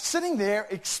was sitting there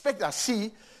I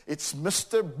see it's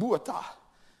Mr. Buata.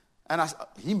 And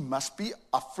he must be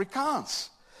Afrikaans.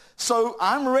 So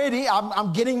I'm ready.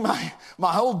 I'm getting my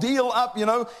whole deal up, in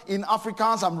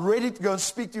Afrikaans. I'm ready to go and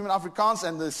speak to him in Afrikaans.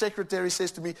 And the secretary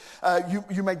says to me,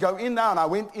 you may go in now. And I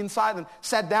went inside and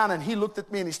sat down, and he looked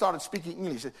at me and he started speaking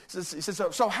English. He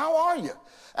said, so how are you?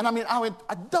 And I went,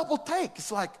 a double take.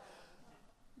 It's like,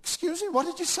 excuse me, what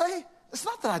did you say? It's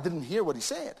not that I didn't hear what he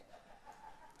said.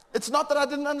 It's not that I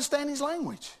didn't understand his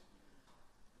language.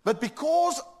 But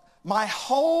because my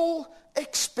whole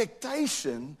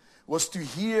expectation was to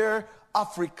hear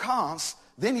Afrikaans,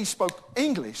 then he spoke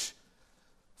English.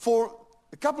 For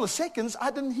a couple of seconds,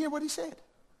 I didn't hear what he said.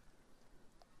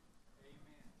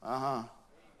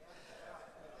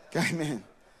 Amen.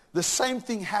 The same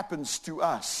thing happens to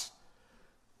us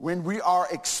when we are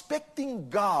expecting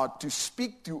God to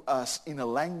speak to us in a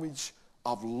language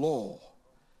of law.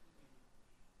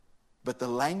 But the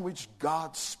language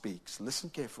God speaks,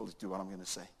 listen carefully to what I'm going to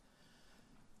say.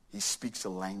 He speaks a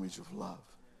language of love.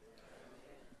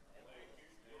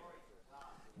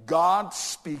 God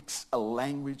speaks a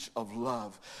language of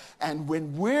love. And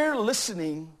when we're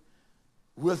listening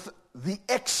with the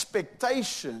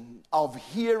expectation of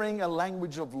hearing a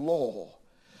language of law,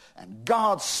 and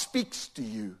God speaks to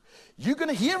you, you're going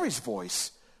to hear his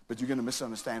voice, but you're going to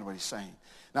misunderstand what he's saying.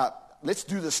 Now, let's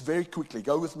do this very quickly.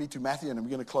 Go with me to Matthew, and I'm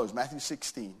going to close. Matthew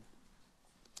 16.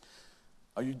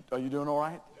 Are you doing all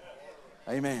right?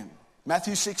 Amen.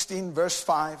 Matthew 16, verse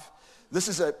 5. This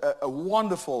is a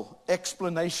wonderful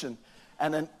explanation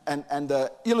and an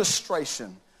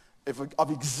illustration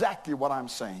of exactly what I'm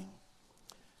saying.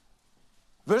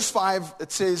 Verse 5,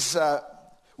 it says,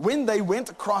 when they went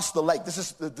across the lake, this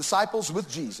is the disciples with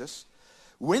Jesus.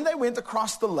 When they went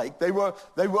across the lake, they were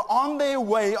on their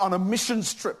way on a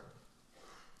missions trip.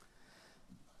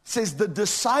 It says the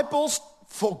disciples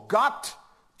forgot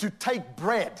to take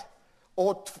bread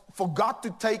or forgot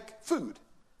to take food.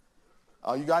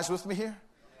 Are you guys with me here?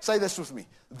 Say this with me.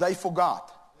 They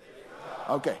forgot.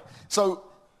 Okay. So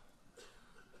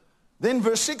then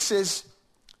verse 6 says,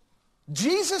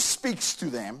 Jesus speaks to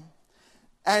them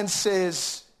and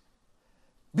says,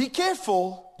 be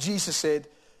careful, Jesus said,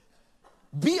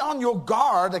 be on your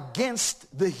guard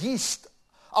against the yeast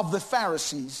of the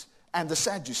Pharisees and the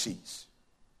Sadducees.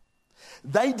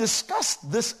 They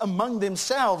discussed this among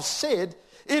themselves, said,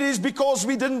 it is because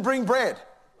we didn't bring bread.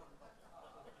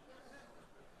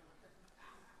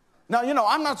 Now,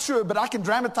 I'm not sure, but I can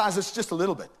dramatize this just a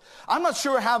little bit. I'm not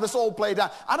sure how this all played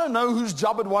out. I don't know whose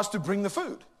job it was to bring the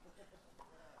food.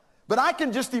 But I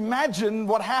can just imagine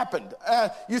what happened.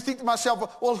 You think to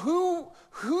myself, well,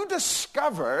 who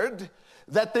discovered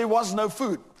that there was no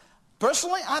food?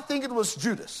 Personally, I think it was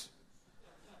Judas.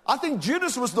 I think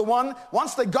Judas was the one,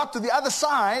 once they got to the other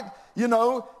side, he,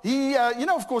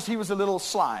 of course, he was a little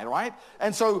sly, right?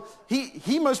 And so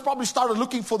he most probably started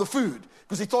looking for the food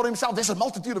because he thought to himself, there's a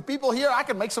multitude of people here, I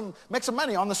can make some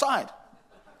money on the side.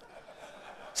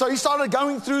 So he started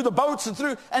going through the boats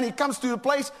and he comes to a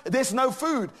place, there's no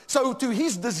food. So to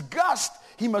his disgust,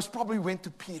 he most probably went to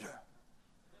Peter.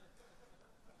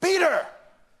 Peter,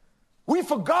 we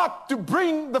forgot to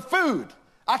bring the food.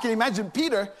 I can imagine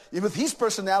Peter, with his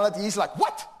personality, he's like,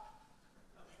 what?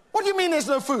 What do you mean there's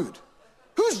no food?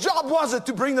 Whose job was it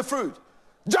to bring the food?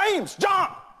 James,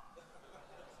 John.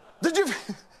 Did you?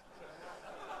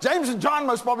 James and John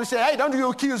most probably say, hey, don't you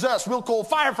accuse us. We'll call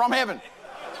fire from heaven.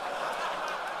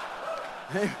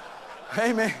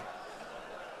 Amen.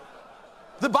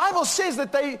 The Bible says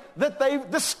that they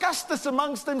discussed this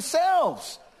amongst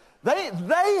themselves.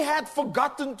 They had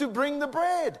forgotten to bring the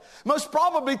bread. Most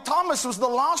probably Thomas was the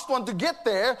last one to get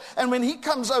there. And when he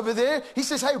comes over there, he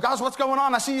says, hey guys, what's going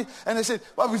on? I see you. And they said,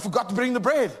 well, we forgot to bring the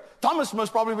bread. Thomas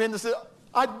most probably went and said,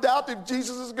 I doubt if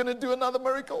Jesus is going to do another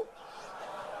miracle.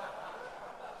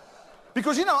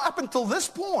 Because, up until this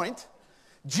point,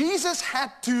 Jesus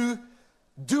had to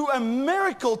do a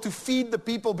miracle to feed the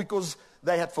people because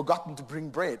they had forgotten to bring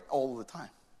bread all the time.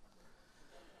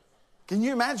 Can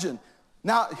you imagine?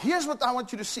 Now, here's what I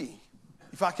want you to see.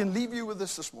 If I can leave you with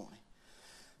this morning.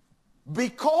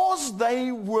 Because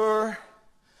they were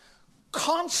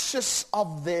conscious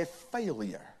of their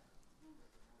failure.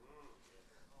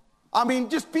 I mean,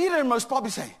 just Peter most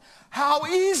probably say, how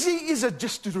easy is it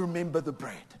just to remember the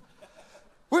bread?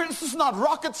 This is not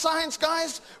rocket science,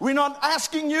 guys. We're not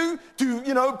asking you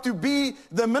to be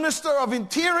the minister of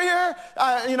interior.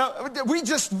 We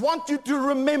just want you to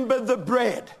remember the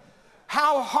bread.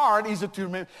 How hard is it to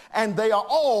remember? And they are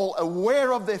all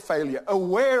aware of their failure,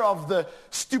 aware of the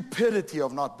stupidity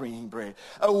of not bringing bread,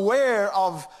 aware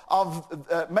of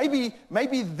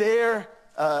maybe their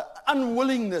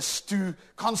unwillingness to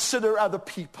consider other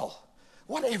people,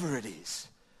 whatever it is.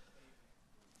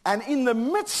 And in the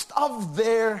midst of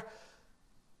their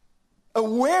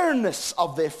awareness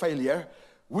of their failure,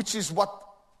 which is what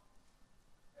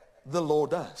the law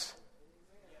does.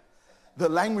 The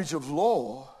language of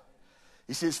law,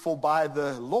 he says, for by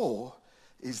the law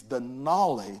is the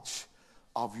knowledge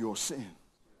of your sin.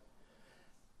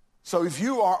 So if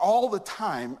you are all the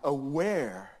time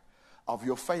aware of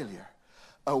your failure,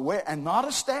 aware and not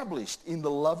established in the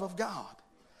love of God,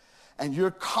 and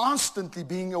you're constantly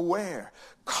being aware,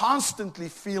 constantly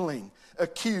feeling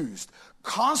accused,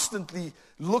 constantly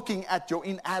looking at your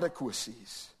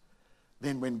inadequacies,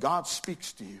 then when God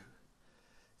speaks to you,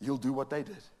 you'll do what they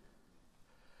did.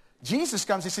 Jesus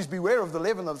comes, he says, beware of the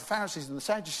leaven of the Pharisees and the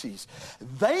Sadducees.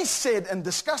 They said and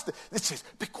discussed it. It says,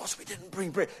 because we didn't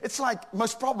bring bread. It's like,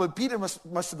 most probably, Peter must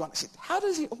have gone and said, how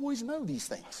does he always know these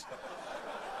things?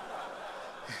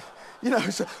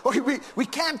 So we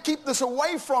can't keep this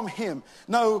away from him.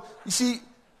 No, you see,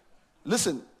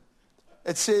 listen,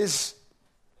 it says,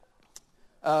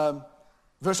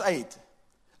 verse 8,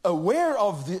 aware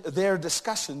of their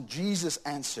discussion, Jesus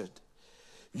answered,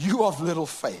 you of little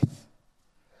faith,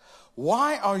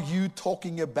 why are you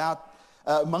talking about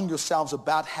among yourselves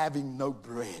about having no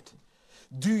bread?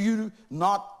 Do you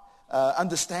not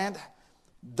understand?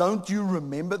 Don't you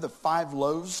remember the 5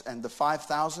 loaves and the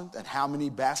 5,000 and how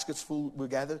many baskets full were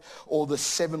gathered? Or the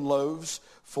 7 loaves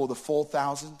for the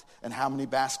 4,000 and how many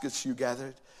baskets you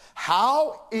gathered?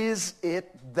 How is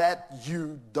it that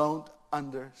you don't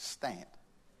understand?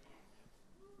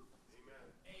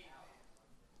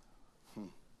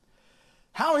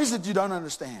 How is it you don't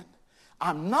understand?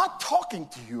 I'm not talking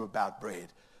to you about bread,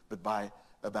 but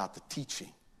about the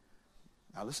teaching.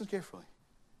 Now listen carefully.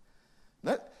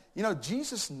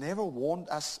 Jesus never warned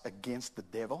us against the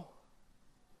devil.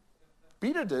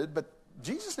 Peter did, but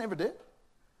Jesus never did.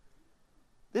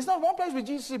 There's not one place where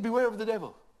Jesus said, beware of the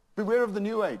devil. Beware of the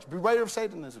new age. Beware of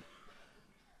Satanism.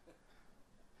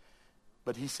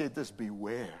 But he said this,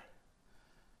 beware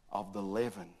of the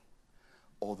leaven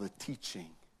or the teaching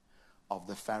of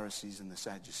the Pharisees and the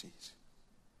Sadducees.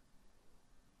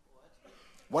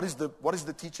 What is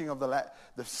the teaching of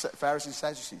the Pharisees and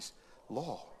Sadducees?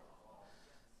 Law.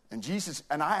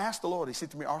 And I asked the Lord, he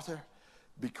said to me, Arthur,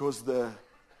 because the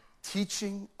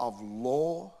teaching of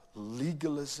law,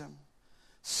 legalism,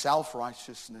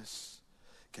 self-righteousness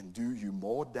can do you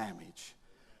more damage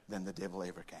than the devil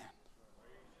ever can.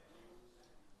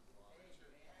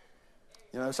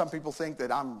 Some people think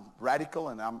that I'm radical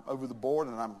and I'm over the board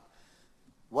and I'm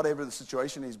whatever the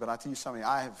situation is, but I tell you something,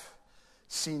 I have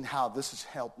seen how this has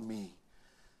helped me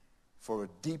for a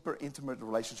deeper, intimate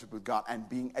relationship with God and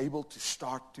being able to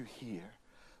start to hear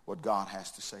what God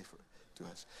has to say to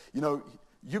us.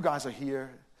 You guys are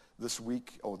here this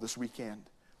week or this weekend.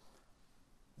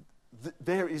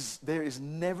 There is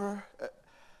never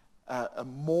a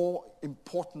more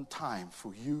important time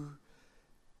for you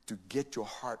to get your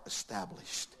heart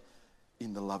established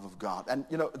in the love of God. And,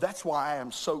 that's why I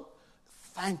am so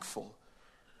thankful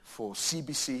for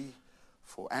CBC,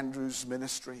 for Andrew's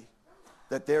ministry,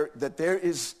 that there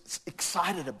is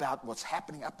excited about what's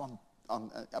happening up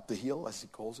up the hill, as he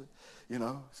calls it. You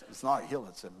know, it's not a hill,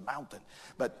 it's a mountain.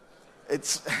 But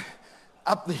it's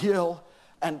up the hill,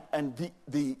 and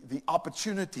the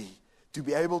opportunity to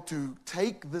be able to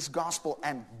take this gospel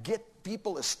and get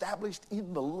people established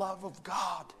in the love of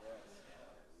God.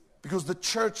 Because the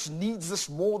church needs this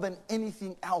more than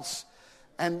anything else.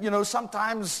 And, you know,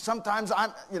 sometimes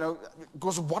I'm, you know,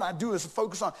 because of what I do is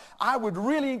focus on, I would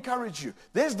really encourage you.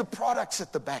 There's the products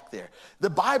at the back there.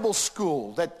 The Bible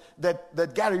school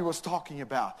that Gary was talking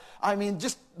about. I mean,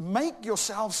 just make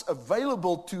yourselves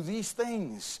available to these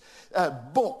things.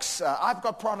 Books. I've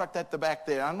got product at the back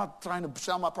there. I'm not trying to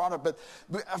sell my product, but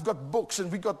I've got books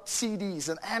and we've got CDs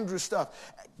and Andrew stuff.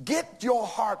 Get your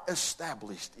heart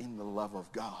established in the love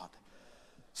of God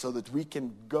so that we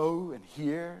can go and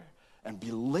hear and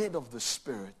be led of the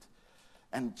Spirit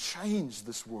and change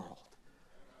this world.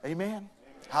 Amen?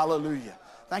 Hallelujah.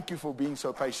 Thank you for being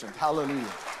so patient. Hallelujah.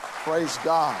 Praise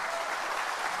God.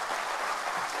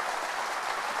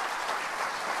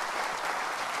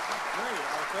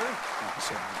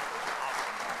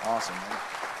 Awesome, man.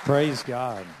 Praise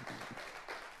God.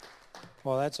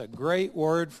 Well, that's a great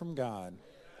word from God.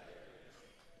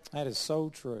 That is so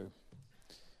true.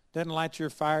 Doesn't light your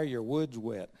fire, your wood's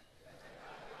wet.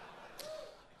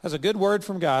 That's a good word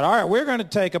from God. All right, we're going to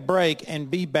take a break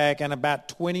and be back in about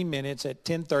 20 minutes at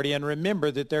 10:30. And remember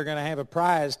that they're going to have a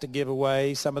prize to give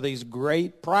away, some of these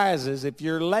great prizes. If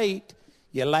you're late,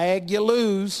 you lag, you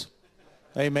lose.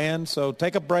 Amen. So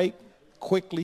take a break quickly.